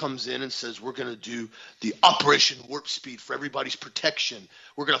Trump comes in and says, we're going to do the Operation Warp Speed for everybody's protection.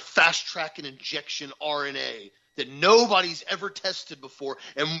 We're going to fast track an injection RNA that nobody's ever tested before,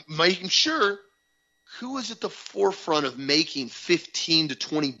 and making sure who is at the forefront of making $15 to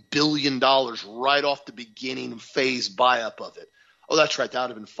 $20 billion right off the beginning phase buy-up of it. Oh, that's right. That would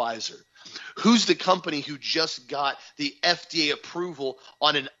have been Pfizer. Who's the company who just got the FDA approval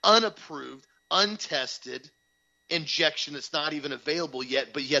on an unapproved, untested injection that's not even available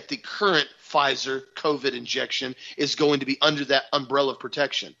yet, but yet the current Pfizer COVID injection is going to be under that umbrella of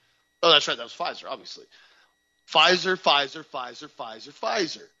protection? Oh, that's right. That was Pfizer, obviously. Pfizer.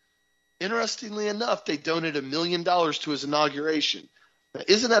 Interestingly enough, they donated $1 million to his inauguration. Now,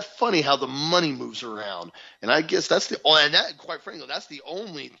 isn't that funny how the money moves around? And I guess quite frankly, that's the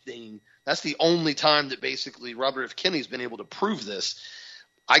only time that basically Robert F. Kennedy's been able to prove this.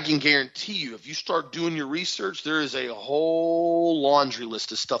 I can guarantee you, if you start doing your research, there is a whole laundry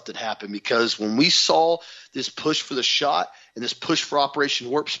list of stuff that happened, because when we saw this push for the shot and this push for Operation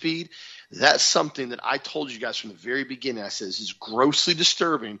Warp Speed, that's something that I told you guys from the very beginning. I said, this is grossly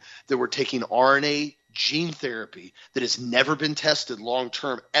disturbing that we're taking RNA gene therapy that has never been tested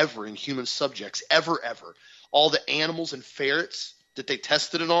long-term ever in human subjects, ever. All the animals and ferrets that they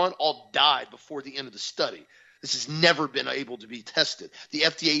tested it on all died before the end of the study. This has never been able to be tested. The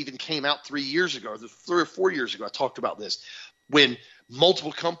FDA even came out 3 years ago, 3 or 4 years ago, I talked about this, when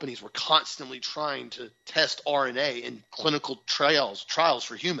multiple companies were constantly trying to test RNA in clinical trials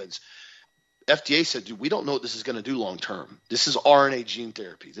for humans. FDA said, dude, we don't know what this is going to do long term. This is RNA gene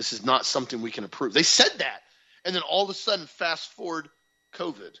therapy. This is not something we can approve. They said that. And then all of a sudden, fast forward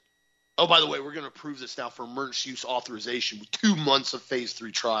COVID. Oh, by the way, we're going to approve this now for emergency use authorization with 2 months of phase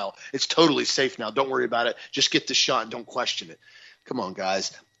 3 trial. It's totally safe now. Don't worry about it. Just get the shot and don't question it. Come on,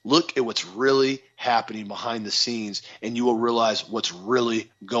 guys. Look at what's really happening behind the scenes, and you will realize what's really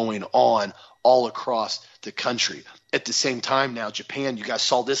going on all across the country. At the same time now, Japan, you guys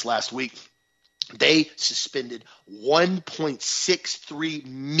saw this last week, they suspended 1.63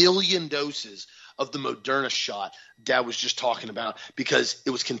 million doses of the Moderna shot Dad was just talking about because it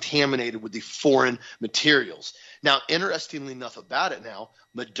was contaminated with the foreign materials. Now, interestingly enough about it now,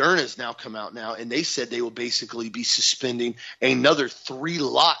 Moderna has now come out now, and they said they will basically be suspending another 3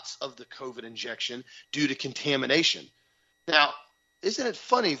 lots of the COVID injection due to contamination. Now, isn't it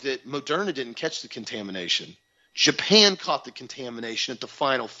funny that Moderna didn't catch the contamination? Japan caught the contamination at the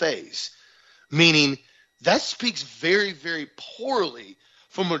final phase, meaning that speaks very, very poorly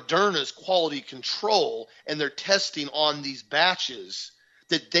for Moderna's quality control and their testing on these batches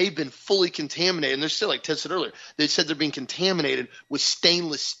that they've been fully contaminated. And they're still, like Ted said earlier, they said they're being contaminated with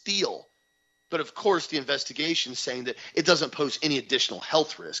stainless steel. But of course, the investigation is saying that it doesn't pose any additional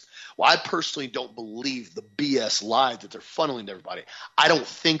health risk. Well, I personally don't believe the BS lie that they're funneling to everybody. I don't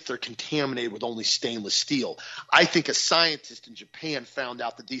think they're contaminated with only stainless steel. I think a scientist in Japan found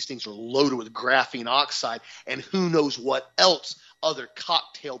out that these things are loaded with graphene oxide and who knows what else other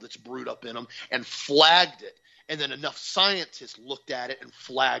cocktail that's brewed up in them and flagged it. And then enough scientists looked at it and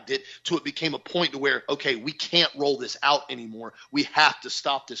flagged it till it became a point to where, okay, we can't roll this out anymore. We have to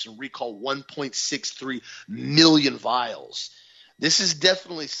stop this and recall 1.63 million vials. This is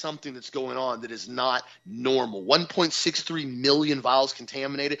definitely something that's going on that is not normal. 1.63 million vials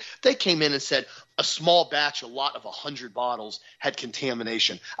contaminated. They came in and said a small batch, a lot of 100 bottles had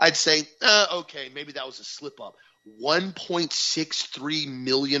contamination. I'd say, okay, maybe that was a slip up. 1.63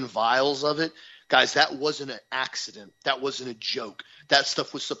 million vials of it. Guys, that wasn't an accident. That wasn't a joke. That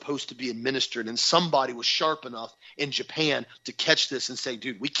stuff was supposed to be administered, and somebody was sharp enough in Japan to catch this and say,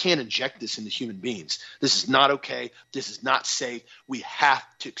 dude, we can't inject this into human beings. This is not okay. This is not safe. We have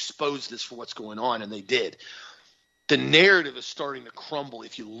to expose this for what's going on, and they did. The narrative is starting to crumble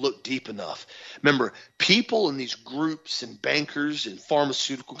if you look deep enough. Remember, people in these groups and bankers and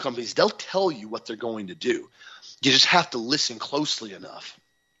pharmaceutical companies, they'll tell you what they're going to do. You just have to listen closely enough.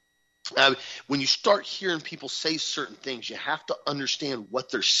 When you start hearing people say certain things, you have to understand what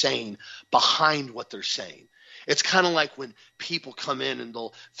they're saying behind what they're saying. It's kind of like when people come in and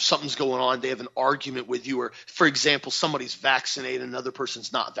something's going on, they have an argument with you, or for example, somebody's vaccinated and another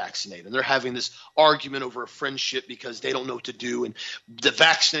person's not vaccinated, and they're having this argument over a friendship because they don't know what to do, and the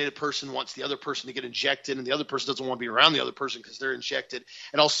vaccinated person wants the other person to get injected, and the other person doesn't want to be around the other person because they're injected,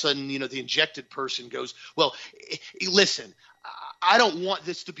 and all of a sudden, the injected person goes, well, listen, I don't want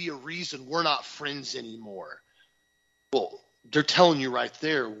this to be a reason we're not friends anymore. Well, they're telling you right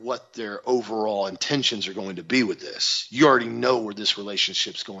there what their overall intentions are going to be with this. You already know where this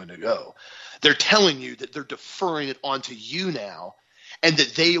relationship's going to go. They're telling you that they're deferring it onto you now, and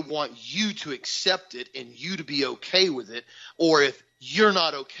that they want you to accept it and you to be okay with it. Or if you're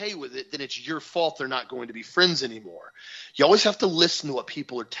not okay with it, then it's your fault they're not going to be friends anymore. You always have to listen to what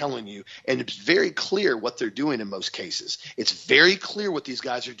people are telling you, and it's very clear what they're doing in most cases. It's very clear what these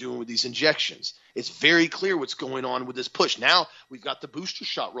guys are doing with these injections. It's very clear what's going on with this push. Now we've got the booster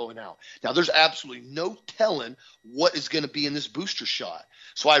shot rolling out. Now there's absolutely no telling what is going to be in this booster shot.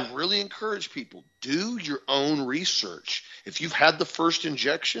 So I really encourage people, do your own research. If you've had the first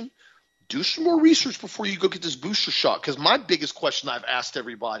injection, do some more research before you go get this booster shot. Because my biggest question I've asked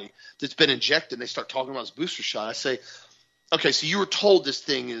everybody that's been injected, and they start talking about this booster shot, I say, okay, so you were told this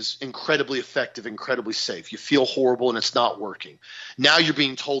thing is incredibly effective, incredibly safe. You feel horrible and it's not working. Now you're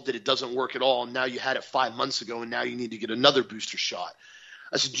being told that it doesn't work at all, and now you had it 5 months ago, and now you need to get another booster shot.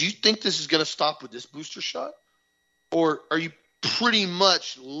 I said, do you think this is going to stop with this booster shot? Or are you pretty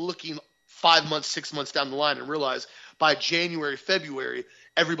much looking 5 months, 6 months down the line and realize by January, February,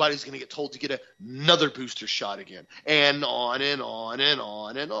 everybody's going to get told to get another booster shot again, and on and on and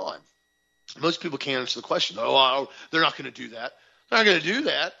on and on? Most people can't answer the question. Oh, they're not going to do that. They're not going to do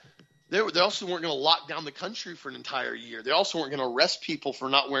that. They also weren't going to lock down the country for an entire year. They also weren't going to arrest people for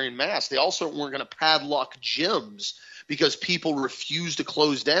not wearing masks. They also weren't going to padlock gyms because people refused to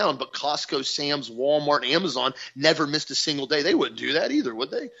close down. But Costco, Sam's, Walmart, Amazon never missed a single day. They wouldn't do that either,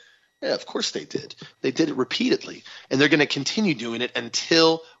 would they? Yeah, of course they did. They did it repeatedly, and they're going to continue doing it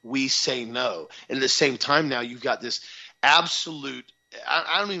until we say no. And at the same time now, you've got this absolute –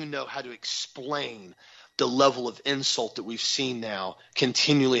 I don't even know how to explain the level of insult that we've seen now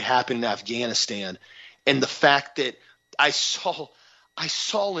continually happen in Afghanistan, and the fact that I saw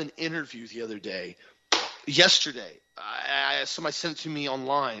an interview the other day, yesterday. Somebody sent it to me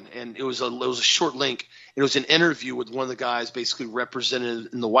online, and it was a short link. It was an interview with one of the guys basically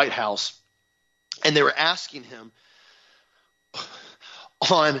represented in the White House, and they were asking him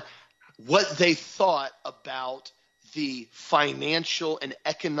on what they thought about the financial and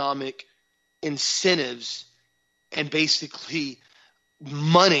economic incentives and basically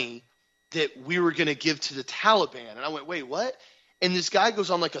money that we were going to give to the Taliban. And I went, wait, what? And this guy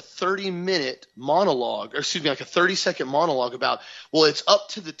goes on like a 30-minute monologue, or excuse me, like a 30-second monologue about, well, it's up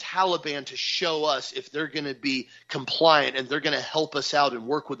to the Taliban to show us if they're going to be compliant and they're going to help us out and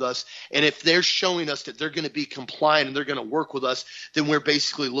work with us. And if they're showing us that they're going to be compliant and they're going to work with us, then we're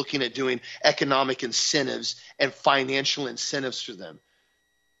basically looking at doing economic incentives and financial incentives for them.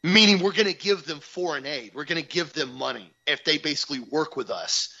 Meaning we're going to give them foreign aid. We're going to give them money if they basically work with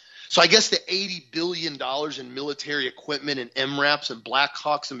us. So I guess the $80 billion in military equipment and MRAPs and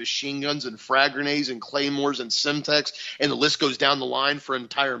Blackhawks and machine guns and frag grenades and claymores and Semtex, and the list goes down the line for an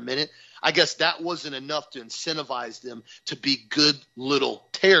entire minute. I guess that wasn't enough to incentivize them to be good little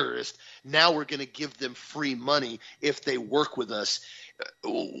terrorists. Now we're going to give them free money if they work with us.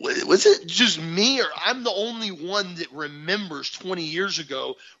 Was it just me, or I'm the only one that remembers 20 years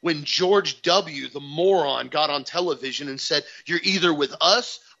ago when George W., the moron, got on television and said, you're either with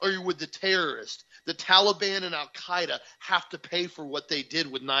us or you're with the terrorists. The Taliban and Al-Qaeda have to pay for what they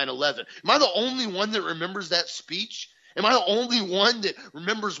did with 9/11. Am I the only one that remembers that speech? Am I the only one that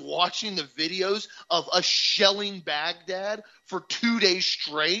remembers watching the videos of us shelling Baghdad for 2 days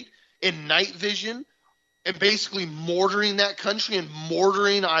straight in night vision and basically mortaring that country and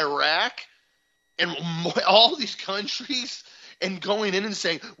mortaring Iraq and all these countries and going in and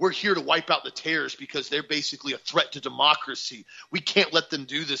saying, we're here to wipe out the terrorists because they're basically a threat to democracy. We can't let them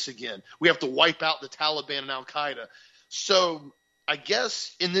do this again. We have to wipe out the Taliban and Al-Qaeda. So I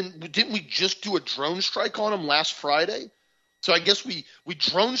guess, and then didn't we just do a drone strike on them last Friday? So I guess we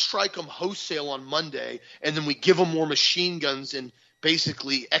drone strike them wholesale on Monday, and then we give them more machine guns and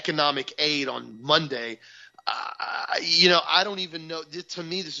basically economic aid on Monday. I don't even know. To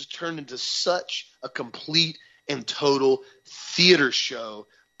me, this has turned into such a complete and total theater show.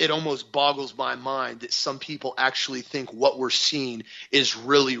 It almost boggles my mind that some people actually think what we're seeing is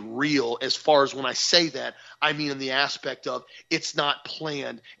really real. As far as when I say that, I mean in the aspect of it's not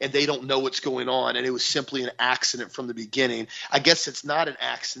planned and they don't know what's going on and it was simply an accident from the beginning. I guess it's not an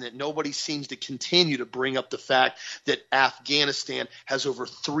accident. Nobody seems to continue to bring up the fact that Afghanistan has over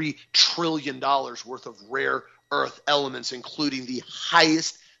 $3 trillion worth of rare earth elements, including the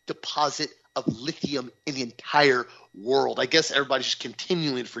highest deposit of lithium in the entire world. I guess everybody's just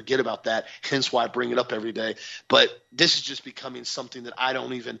continuing to forget about that, hence why I bring it up every day. But this is just becoming something that I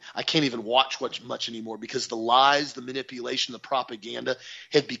can't even watch much anymore, because the lies, the manipulation, the propaganda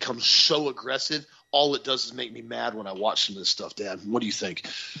have become so aggressive. All it does is make me mad when I watch some of this stuff, Dad. What do you think?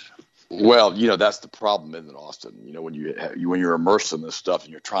 Well, that's the problem, isn't it, Austin? When you're immersed in this stuff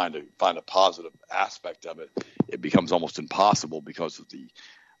and you're trying to find a positive aspect of it, it becomes almost impossible because of the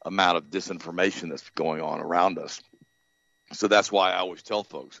amount of disinformation that's going on around us. So that's why I always tell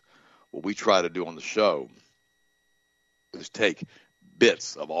folks, what we try to do on the show is take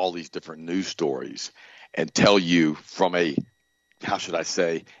bits of all these different news stories and tell you from an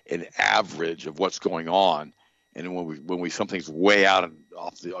average of what's going on. And when something's way out and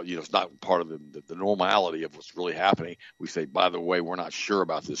off the, it's not part of the normality of what's really happening, we say, by the way, we're not sure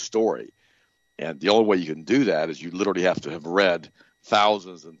about this story. And the only way you can do that is you literally have to have read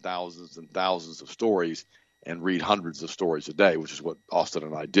thousands and thousands and thousands of stories and read hundreds of stories a day, which is what Austin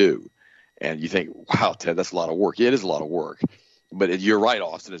and I do. And you think, wow, Ted, that's a lot of work. Yeah, it is a lot of work. But you're right,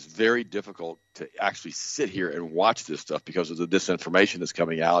 Austin. It's very difficult to actually sit here and watch this stuff because of the disinformation that's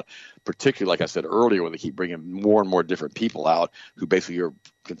coming out, particularly, like I said earlier, when they keep bringing more and more different people out who basically are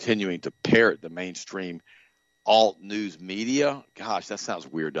continuing to parrot the mainstream alt news media. Gosh, that sounds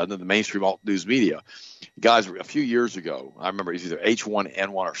weird, doesn't it? The mainstream alt news media. Guys, a few years ago, I remember it was either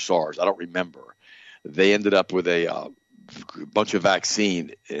H1N1 or SARS. I don't remember. They ended up with a bunch of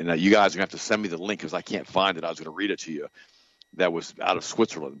vaccine, and you guys are going to have to send me the link because I can't find it. I was going to read it to you. That was out of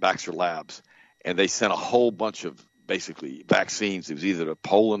Switzerland, Baxter Labs, and they sent a whole bunch of basically vaccines. It was either to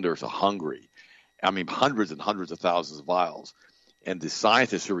Poland or to Hungary. I mean, hundreds and hundreds of thousands of vials. And the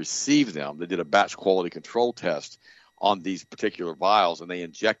scientists who received them, they did a batch quality control test on these particular vials, and they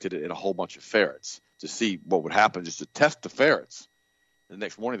injected it in a whole bunch of ferrets to see what would happen, just to test the ferrets. The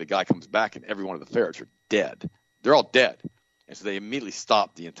next morning, the guy comes back, and every one of the ferrets are dead. They're all dead. And so they immediately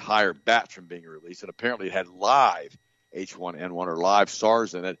stopped the entire batch from being released, and apparently it had live H1N1 or live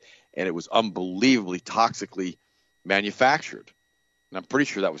SARS in it, and it was unbelievably toxically manufactured. And I'm pretty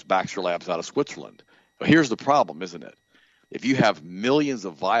sure that was Baxter Labs out of Switzerland. But here's the problem, isn't it? If you have millions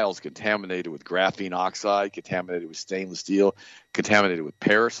of vials contaminated with graphene oxide, contaminated with stainless steel, contaminated with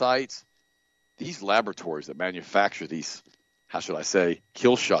parasites, these laboratories that manufacture these,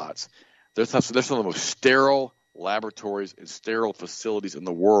 kill shots, they're some of the most sterile laboratories and sterile facilities in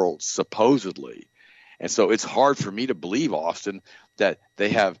the world, supposedly. And so it's hard for me to believe, Austin, that they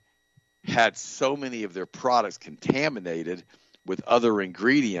have had so many of their products contaminated with other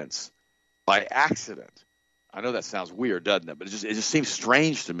ingredients by accident. I know that sounds weird, doesn't it? But it just seems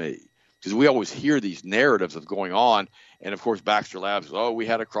strange to me, because we always hear these narratives of going on. And, of course, Baxter Labs, we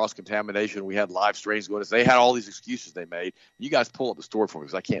had a cross-contamination. We had live strains going. They had all these excuses they made. You guys pull up the story for me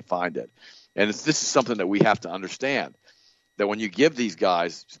because I can't find it. And this is something that we have to understand, that when you give these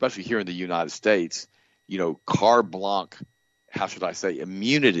guys, especially here in the United States, carte blanche,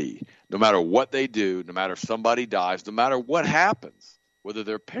 immunity, no matter what they do, no matter if somebody dies, no matter what happens, whether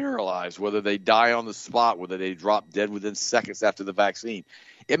they're paralyzed, whether they die on the spot, whether they drop dead within seconds after the vaccine.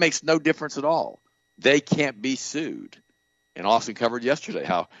 It makes no difference at all. They can't be sued. And Austin covered yesterday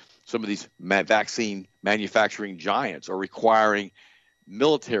how some of these vaccine manufacturing giants are requiring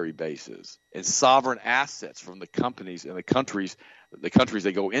military bases and sovereign assets from the companies and the countries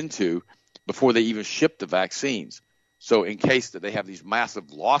they go into before they even ship the vaccines. So in case that they have these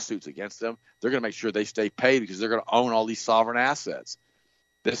massive lawsuits against them, they're going to make sure they stay paid because they're going to own all these sovereign assets.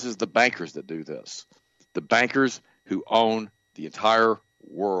 This is the bankers that do this. The bankers who own the entire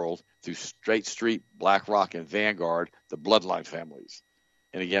world through State Street, BlackRock, and Vanguard, the bloodline families.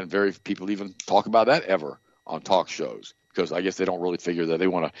 And again, very few people even talk about that ever on talk shows because I guess they don't really figure that they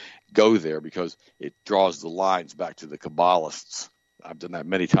want to go there because it draws the lines back to the Kabbalists. I've done that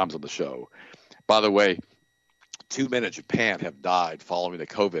many times on the show. By the way, 2 men in Japan have died following the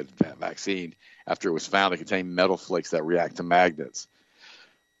COVID vaccine after it was found to contain metal flakes that react to magnets.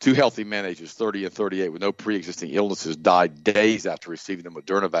 2 healthy men, ages 30 and 38, with no pre-existing illnesses, died days after receiving the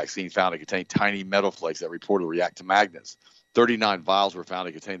Moderna vaccine found to contain tiny metal flakes that reportedly react to magnets. 39 vials were found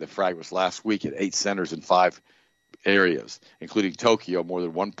to contain the fragments last week at 8 centers in 5 areas, including Tokyo. More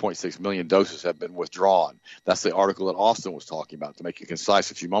than 1.6 million doses have been withdrawn. That's the article that Austin was talking about, to make it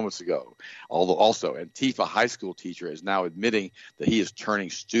concise a few moments ago. Although also, Antifa high school teacher is now admitting that he is turning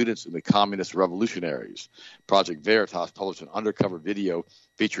students into communist revolutionaries. Project Veritas published an undercover video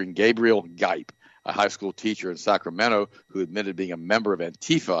featuring Gabriel Gipe, a high school teacher in Sacramento who admitted being a member of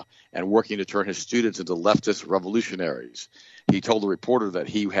Antifa and working to turn his students into leftist revolutionaries. He told the reporter that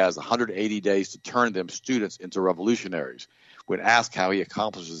he has 180 days to turn them students into revolutionaries. When asked how he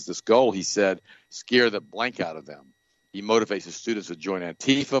accomplishes this goal, he said, scare the blank out of them. He motivates his students to join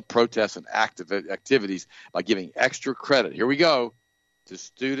Antifa protests and activities by giving extra credit, here we go, to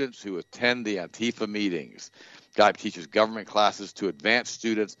students who attend the Antifa meetings. Gipe teaches government classes to advanced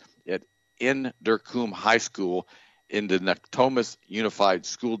students at Inderkum High School in the Natomas Unified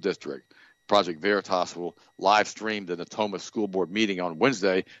School District. Project Veritas will live stream the Natomas School Board meeting on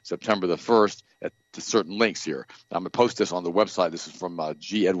Wednesday, September the 1st, at certain links here. I'm going to post this on the website. This is from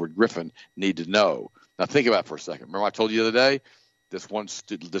G. Edward Griffin, Need to Know. Now think about it for a second. Remember I told you the other day, this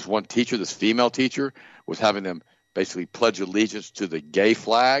one teacher, this female teacher, was having them basically pledge allegiance to the gay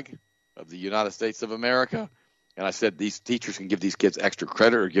flag of the United States of America. And I said these teachers can give these kids extra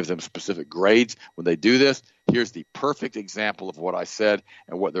credit or give them specific grades when they do this. Here's the perfect example of what I said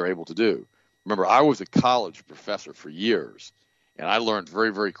and what they're able to do. Remember, I was a college professor for years, and I learned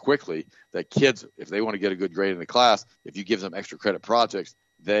very, very quickly that kids, if they want to get a good grade in the class, if you give them extra credit projects,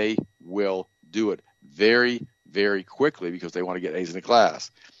 they will do it very, very quickly because they want to get A's in the class.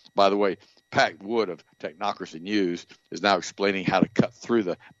 By the way, Pat Wood of Technocracy News is now explaining how to cut through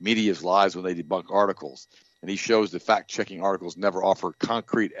the media's lies when they debunk articles. And he shows that fact-checking articles never offer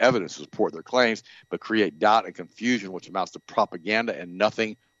concrete evidence to support their claims, but create doubt and confusion, which amounts to propaganda and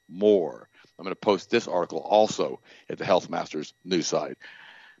nothing more. I'm going to post this article also at the Health Masters news site.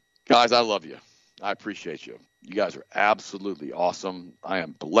 Guys, I love you. I appreciate you. You guys are absolutely awesome. I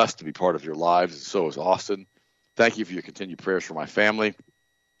am blessed to be part of your lives, and so is Austin. Thank you for your continued prayers for my family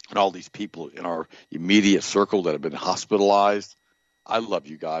and all these people in our immediate circle that have been hospitalized. I love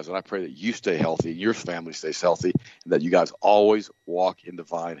you guys, and I pray that you stay healthy, your family stays healthy, and that you guys always walk in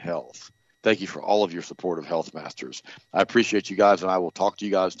divine health. Thank you for all of your support of Health Masters. I appreciate you guys, and I will talk to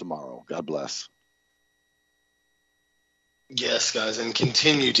you guys tomorrow. God bless. Yes, guys, and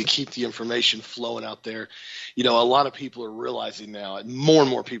continue to keep the information flowing out there. You know, a lot of people are realizing now, and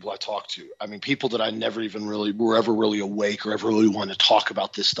more people I talk to, I mean, people that I never even really were ever really awake or ever really wanted to talk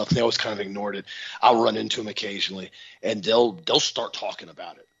about this stuff, they always kind of ignored it. I'll run into them occasionally, and they'll start talking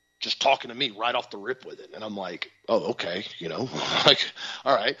about it, just talking to me right off the rip with it. And I'm like, oh, okay, you know, like,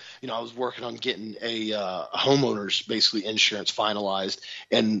 all right. You know, I was working on getting a homeowner's basically insurance finalized.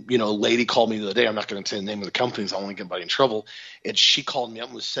 And, you know, a lady called me the other day. I'm not going to say the name of the company, so I don't want to get anybody in trouble. And she called me up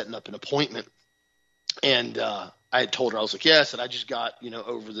and was setting up an appointment. And I had told her, I was like, yes, and I just got, you know,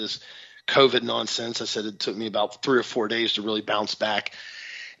 over this COVID nonsense. I said it took me about 3 or 4 days to really bounce back.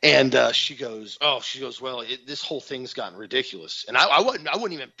 And she goes, well, this whole thing's gotten ridiculous. And I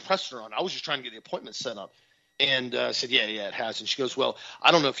wouldn't even press her on. I was just trying to get the appointment set up. And I said, yeah, it has. And she goes, well,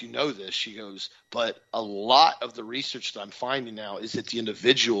 I don't know if you know this. She goes, but a lot of the research that I'm finding now is that the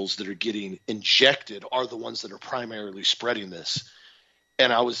individuals that are getting injected are the ones that are primarily spreading this.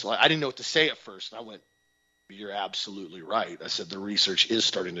 And I was like, I didn't know what to say at first. And I went, you're absolutely right. I said, the research is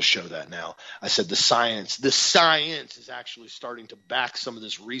starting to show that now. I said, the science is actually starting to back some of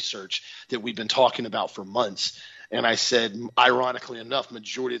this research that we've been talking about for months. And I said, ironically enough,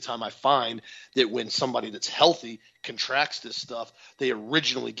 majority of the time I find that when somebody that's healthy contracts this stuff, they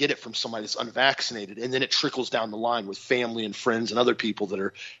originally get it from somebody that's unvaccinated, and then it trickles down the line with family and friends and other people that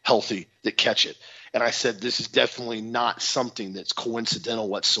are healthy that catch it. And I said, this is definitely not something that's coincidental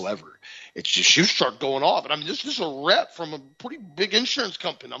whatsoever. It's just you start going off. And I mean, this is a rep from a pretty big insurance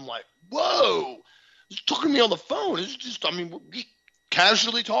company. I'm like, whoa, he's talking to me on the phone. It's just, I mean, we're just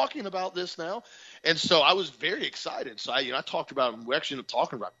casually talking about this now. And so I was very excited. So I talked about it. We actually ended up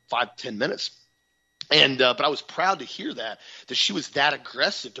talking about 5-10 minutes. And but I was proud to hear that she was that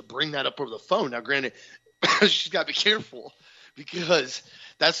aggressive to bring that up over the phone. Now, granted, she's got to be careful because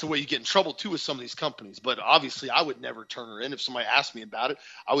that's the way you get in trouble too with some of these companies. But obviously, I would never turn her in. If somebody asked me about it,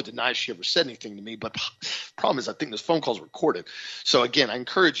 I would deny she ever said anything to me. But the problem is, I think this phone call is recorded. So again, I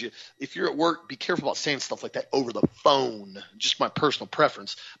encourage you, if you're at work, be careful about saying stuff like that over the phone. Just my personal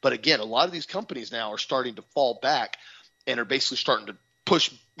preference. But again, a lot of these companies now are starting to fall back and are basically starting to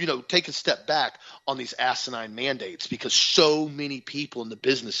push, take a step back on these asinine mandates because so many people in the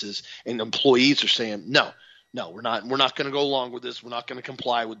businesses and employees are saying, no, we're not going to go along with this. We're not going to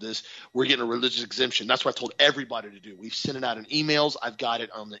comply with this. We're getting a religious exemption. That's what I told everybody to do. We've sent it out in emails. I've got it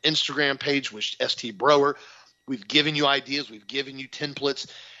on the Instagram page with ST Brower. We've given you ideas. We've given you templates.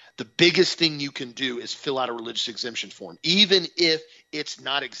 The biggest thing you can do is fill out a religious exemption form. Even if it's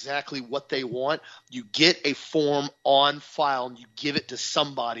not exactly what they want, you get a form on file and you give it to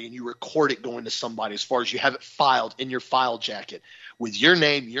somebody and you record it going to somebody as far as you have it filed in your file jacket with your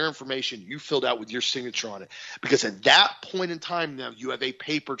name, your information, you filled out with your signature on it. Because at that point in time now, you have a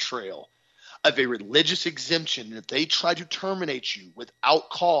paper trail of a religious exemption. And if they try to terminate you without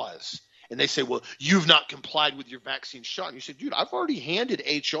cause, and they say, well, you've not complied with your vaccine shot. And you say, dude, I've already handed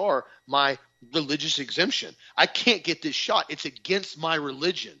HR my religious exemption. I can't get this shot. It's against my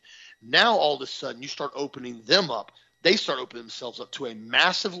religion. Now, all of a sudden, you start opening them up. They start opening themselves up to a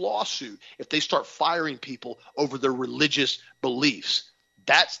massive lawsuit if they start firing people over their religious beliefs.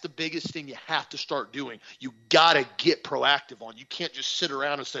 That's the biggest thing you have to start doing. You got to get proactive on. You can't just sit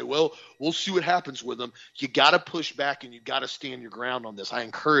around and say, well, we'll see what happens with them. You got to push back and you got to stand your ground on this. I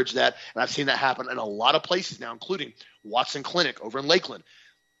encourage that. And I've seen that happen in a lot of places now, including Watson Clinic over in Lakeland.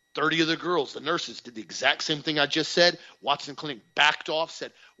 30 of the girls, the nurses, did the exact same thing I just said. Watson Clinic backed off,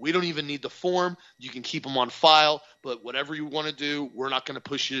 said, we don't even need the form. You can keep them on file, but whatever you want to do, we're not going to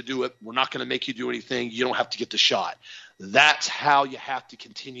push you to do it. We're not going to make you do anything. You don't have to get the shot. That's how you have to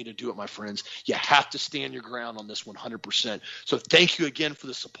continue to do it, my friends. You have to stand your ground on this 100%. So thank you again for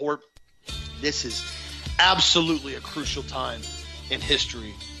the support. This is absolutely a crucial time in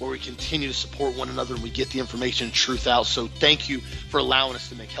history where we continue to support one another and we get the information and truth out. So thank you for allowing us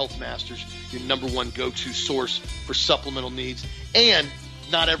to make Health Masters your number one go-to source for supplemental needs and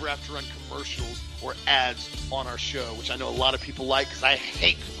not ever have to run commercials or ads on our show, which I know a lot of people like because I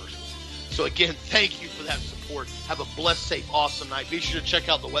hate commercials. So again, thank you for that support. Have a blessed, safe, awesome night. Be sure to check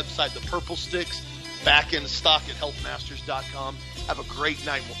out the website, The Purple Sticks, back in stock at healthmasters.com. Have a great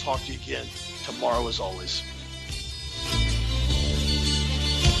night. We'll talk to you again tomorrow as always.